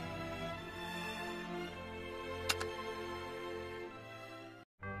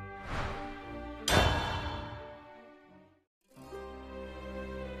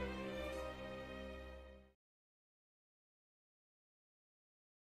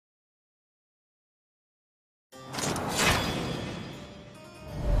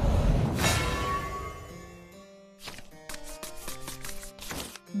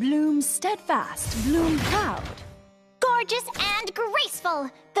 Bloom steadfast, bloom proud. Gorgeous and graceful,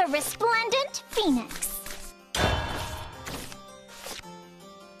 the resplendent phoenix.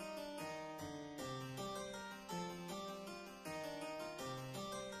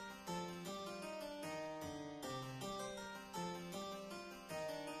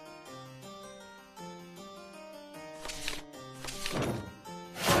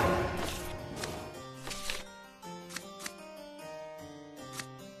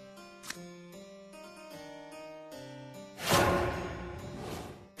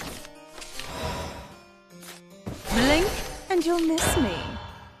 Blink and you'll miss me.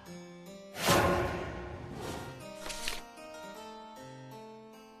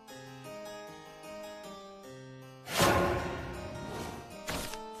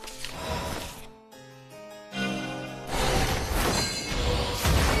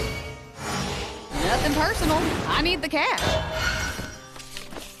 Nothing personal. I need the cash.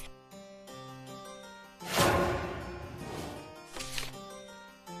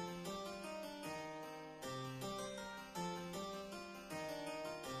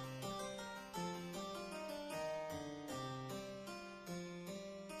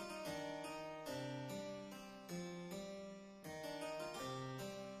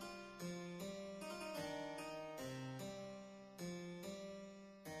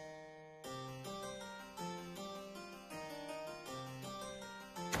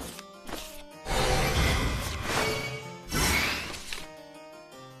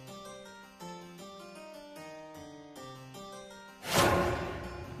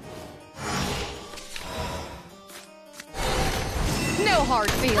 No hard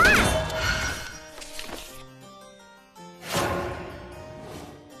feelings.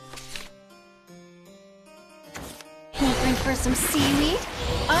 Hankering for some seaweed?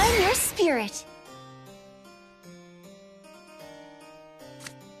 I'm your spirit.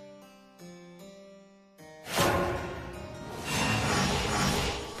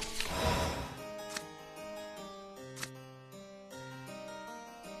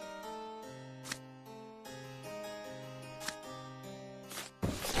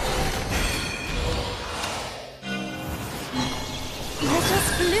 Let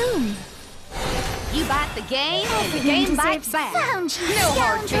us bloom. You bite the game, and the game bites back. Found you, No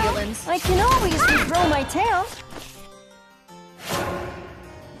hard scoundrel. feelings. I can always regrow my tail.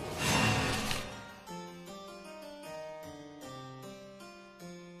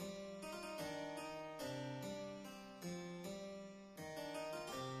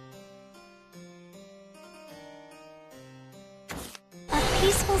 A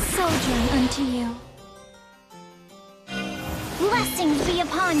peaceful sojourn unto you. Blessings be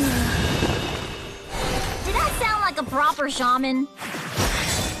upon you. Did I sound like a proper shaman?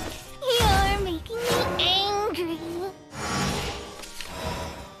 You're making me angry.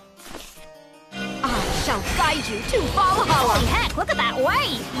 I shall guide you to Valhalla. Holy heck, look at that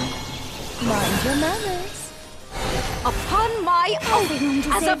wave! Mind your manners. Upon my oath Everyone as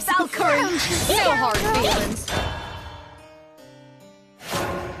a deserves to be Valkyrie. found, you No hard scoundrel. feelings.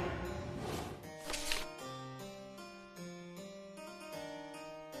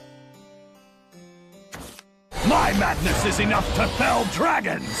 My madness is enough to fell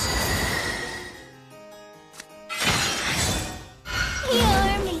dragons!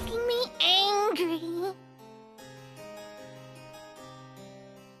 You're making me angry.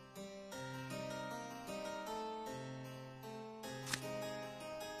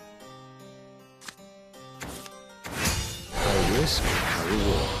 A risk, a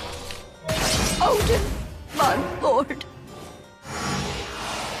reward. Odin, my lord.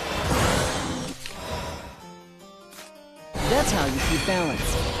 That's how you keep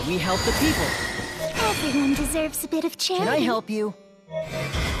balance. We help the people. Everyone deserves a bit of charity. Can I help you?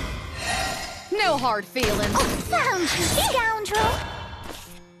 No hard feelings. Oh, found you, scoundrel!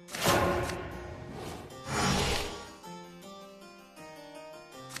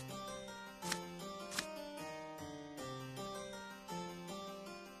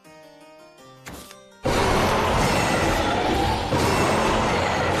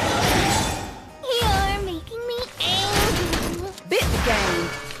 You're making me angry. Bit the game.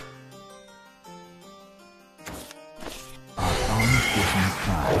 Our bond gives me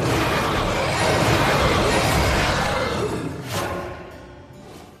pride.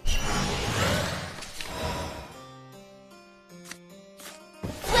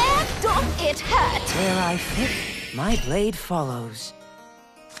 Where doth it hurt? Where I fit, my blade follows.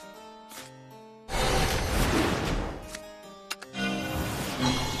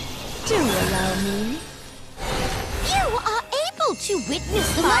 Do allow me. You are able to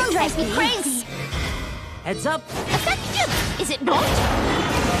witness the mind drives me crazy. Heads up. Effective, is it not?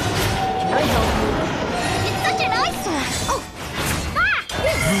 Can I help you? It's such an eyesore. Oh, ah!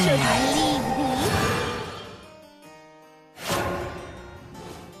 This should leave thee.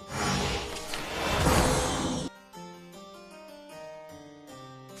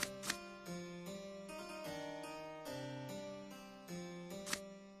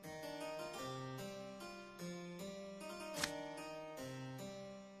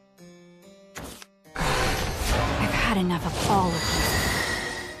 had enough of all of you.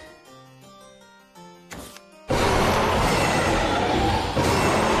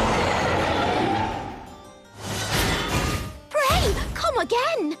 Pray, come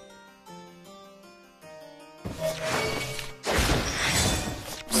again!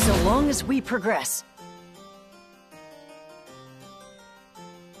 So long as we progress.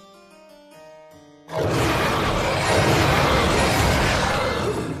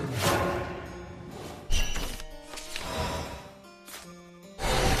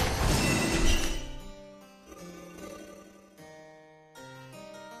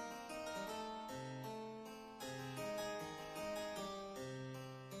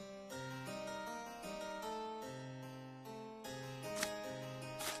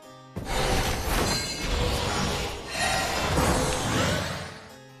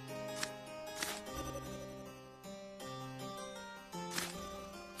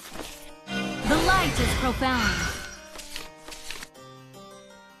 The light is profound.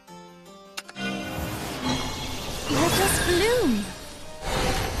 Let us bloom.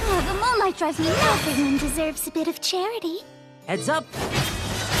 Oh, the moonlight drives me nuts. Everyone deserves a bit of charity. Heads up!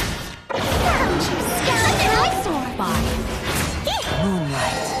 Found you, scoundrel! By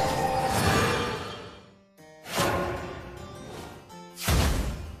moonlight.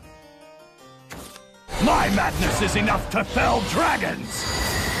 My madness is enough to fell dragons!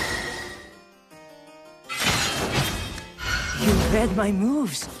 You read my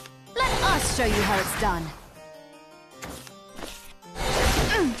moves. Let us show you how it's done.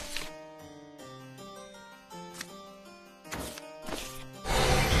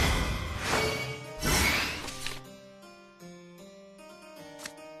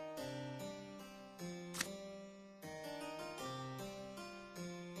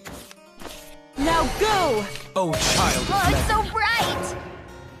 Now go! Oh, child of Oh, it's men. so bright!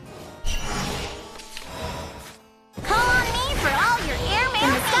 Call on me for all your airmail.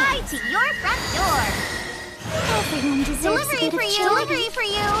 From the sky to your front door. Everyone deserves a bit of charity. Delivery for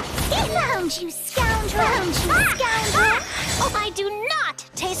you! Found you, scoundrel! Found you, scoundrel! Oh, I do not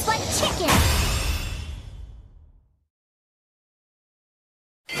taste like chicken!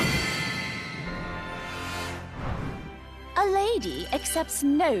 A lady accepts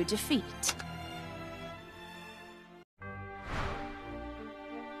no defeat.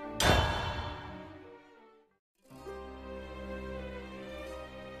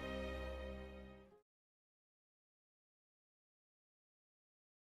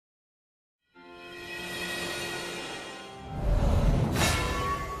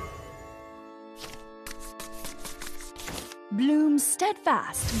 Bloom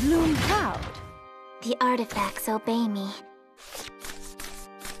steadfast, bloom proud. The artifacts obey me.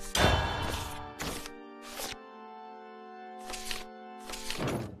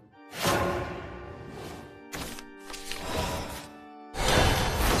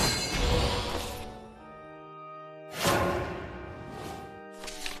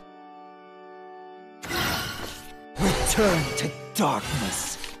 Return to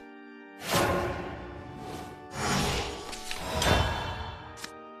darkness.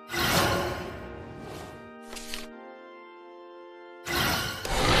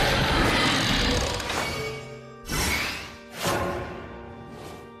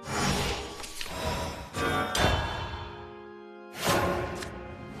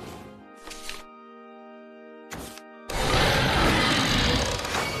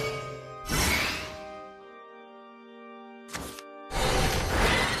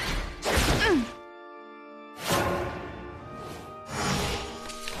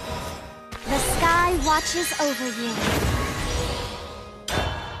 The sky watches over you.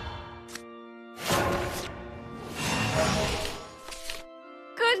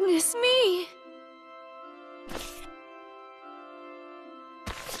 Goodness me!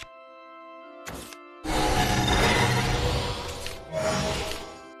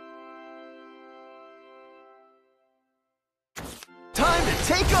 Time to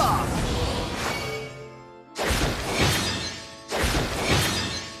take off!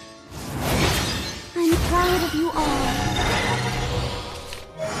 I'm proud of you all.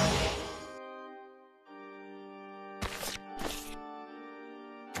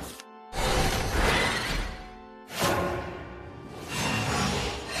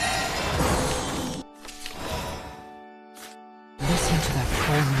 Listen to their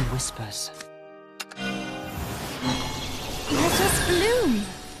calming whispers. Let us bloom!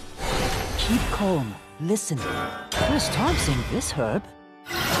 Keep calm. Listen. First time seeing this herb.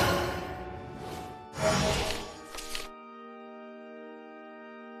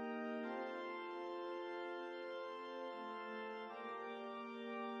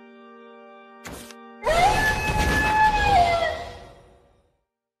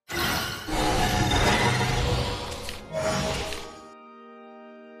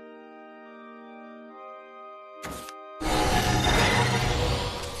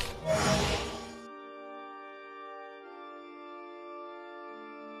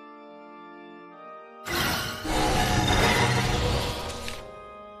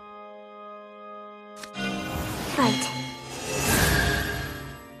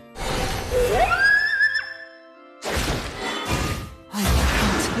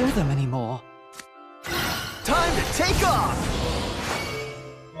 hear them anymore. Time to take off!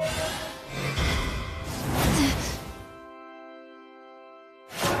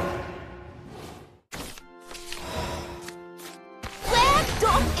 Where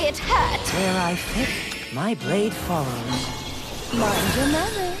doth it hurt? Where I fit, my blade follows. Mind your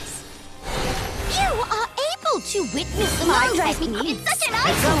manners. You are able to witness my technique. It's such an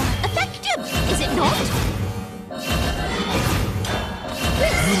eyesore. Effective, is it not?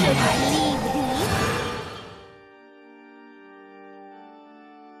 Should I leave thee?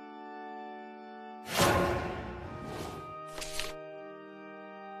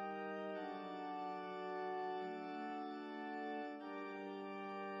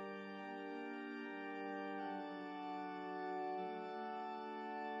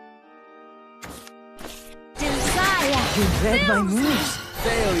 You read my moves.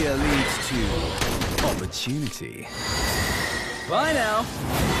 Failure leads to opportunity. Bye now.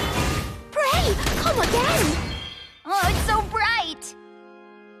 Pray, come again. Oh, it's so bright.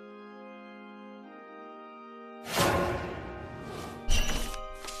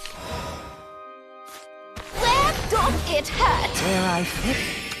 Where doth it hurt? Where I fit,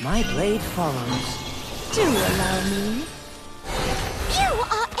 my blade follows. Do allow me. You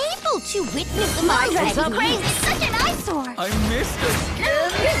are able to witness my technique. Crazy, it's such an eyesore. I missed again.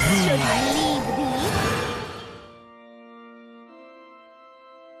 Should I leave thee?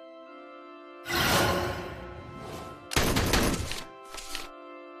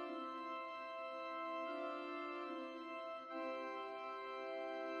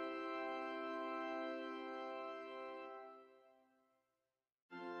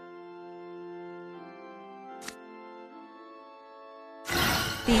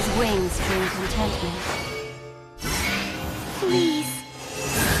 These wings bring contentment. Please.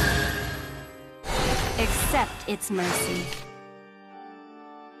 Accept its mercy.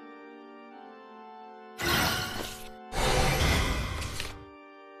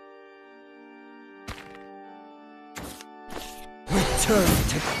 Return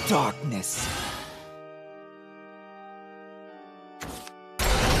to darkness.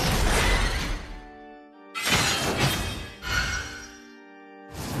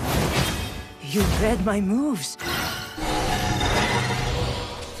 You read my moves.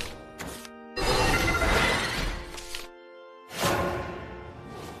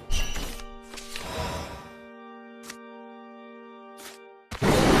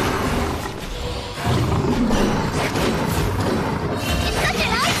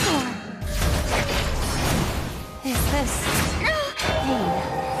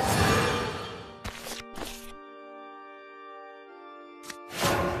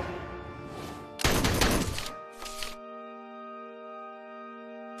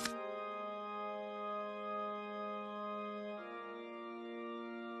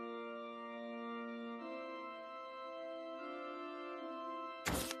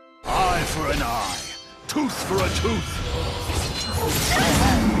 Eye for an eye, tooth for a tooth.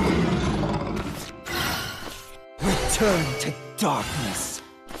 Return to darkness.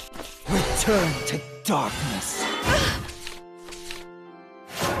 Return to darkness.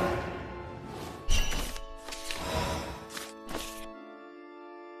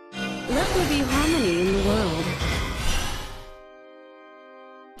 Let there be harmony in the world.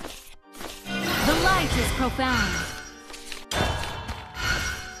 The light is profound.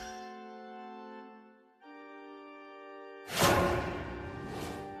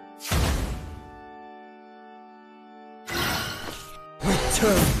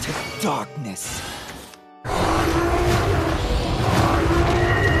 Return to darkness.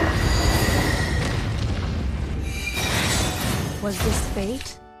 Was this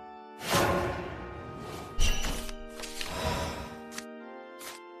fate?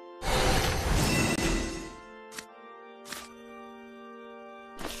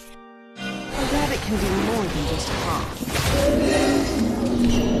 A rabbit can do more than just hop.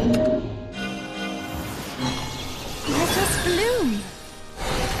 Let us bloom.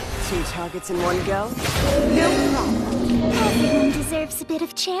 2 targets in one go? No problem. Everyone deserves a bit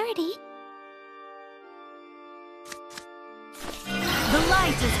of charity. The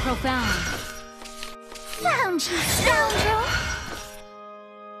light is profound. Found you, scoundrel!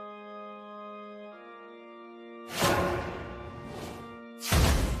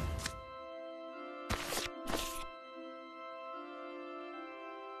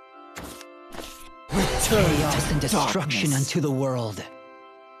 Chaos and destruction unto the world.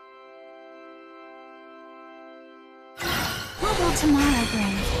 What will tomorrow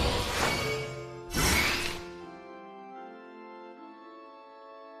bring?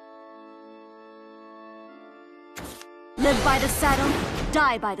 Live by the saddle,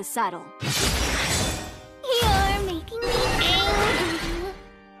 die by the saddle. You're making me angry.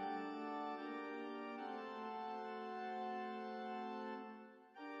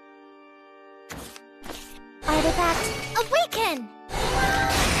 Artifact, awaken!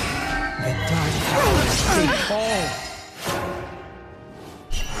 The dark powers, they call.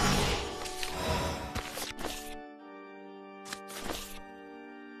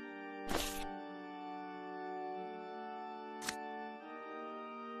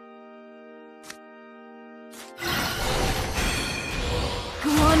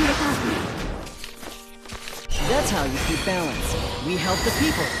 That's how you keep balance. We help the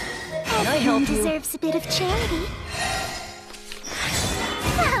people. And I help you. Deserves a bit of charity.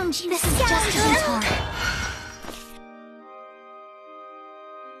 Found you, This is just a detour.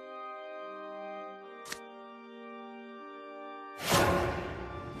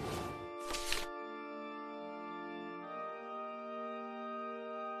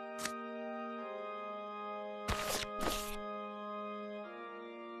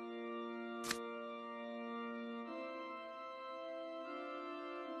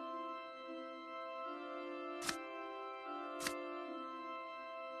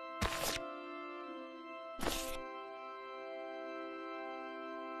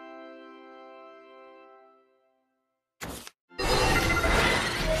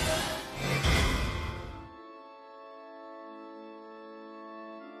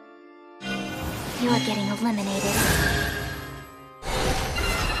 You're getting eliminated.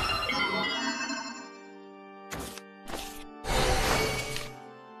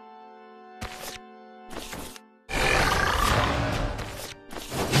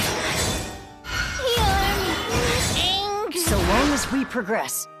 So long as we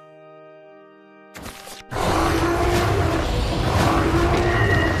progress.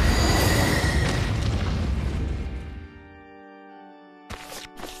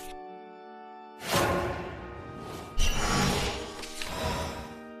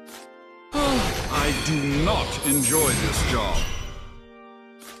 I do not enjoy this job.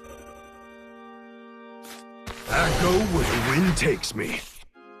 I go where the wind takes me.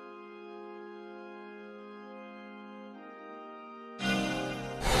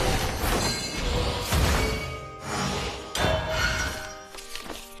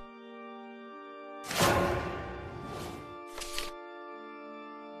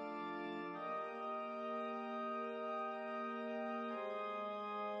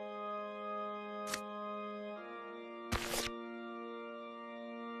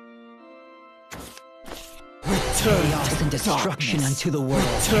 Chaos and destruction unto the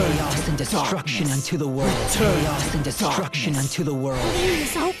world. Chaos and destruction unto the world. Chaos and destruction unto the world.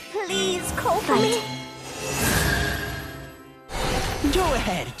 Please, oh please, call for me. Go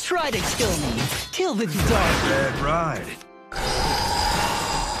ahead, try to kill me. Kill the dark. Bad ride.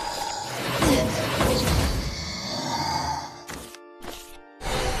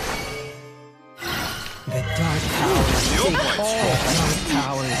 The dark powers, they call. Dark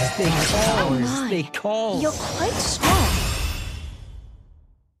powers, they call. They call. You're quite strong.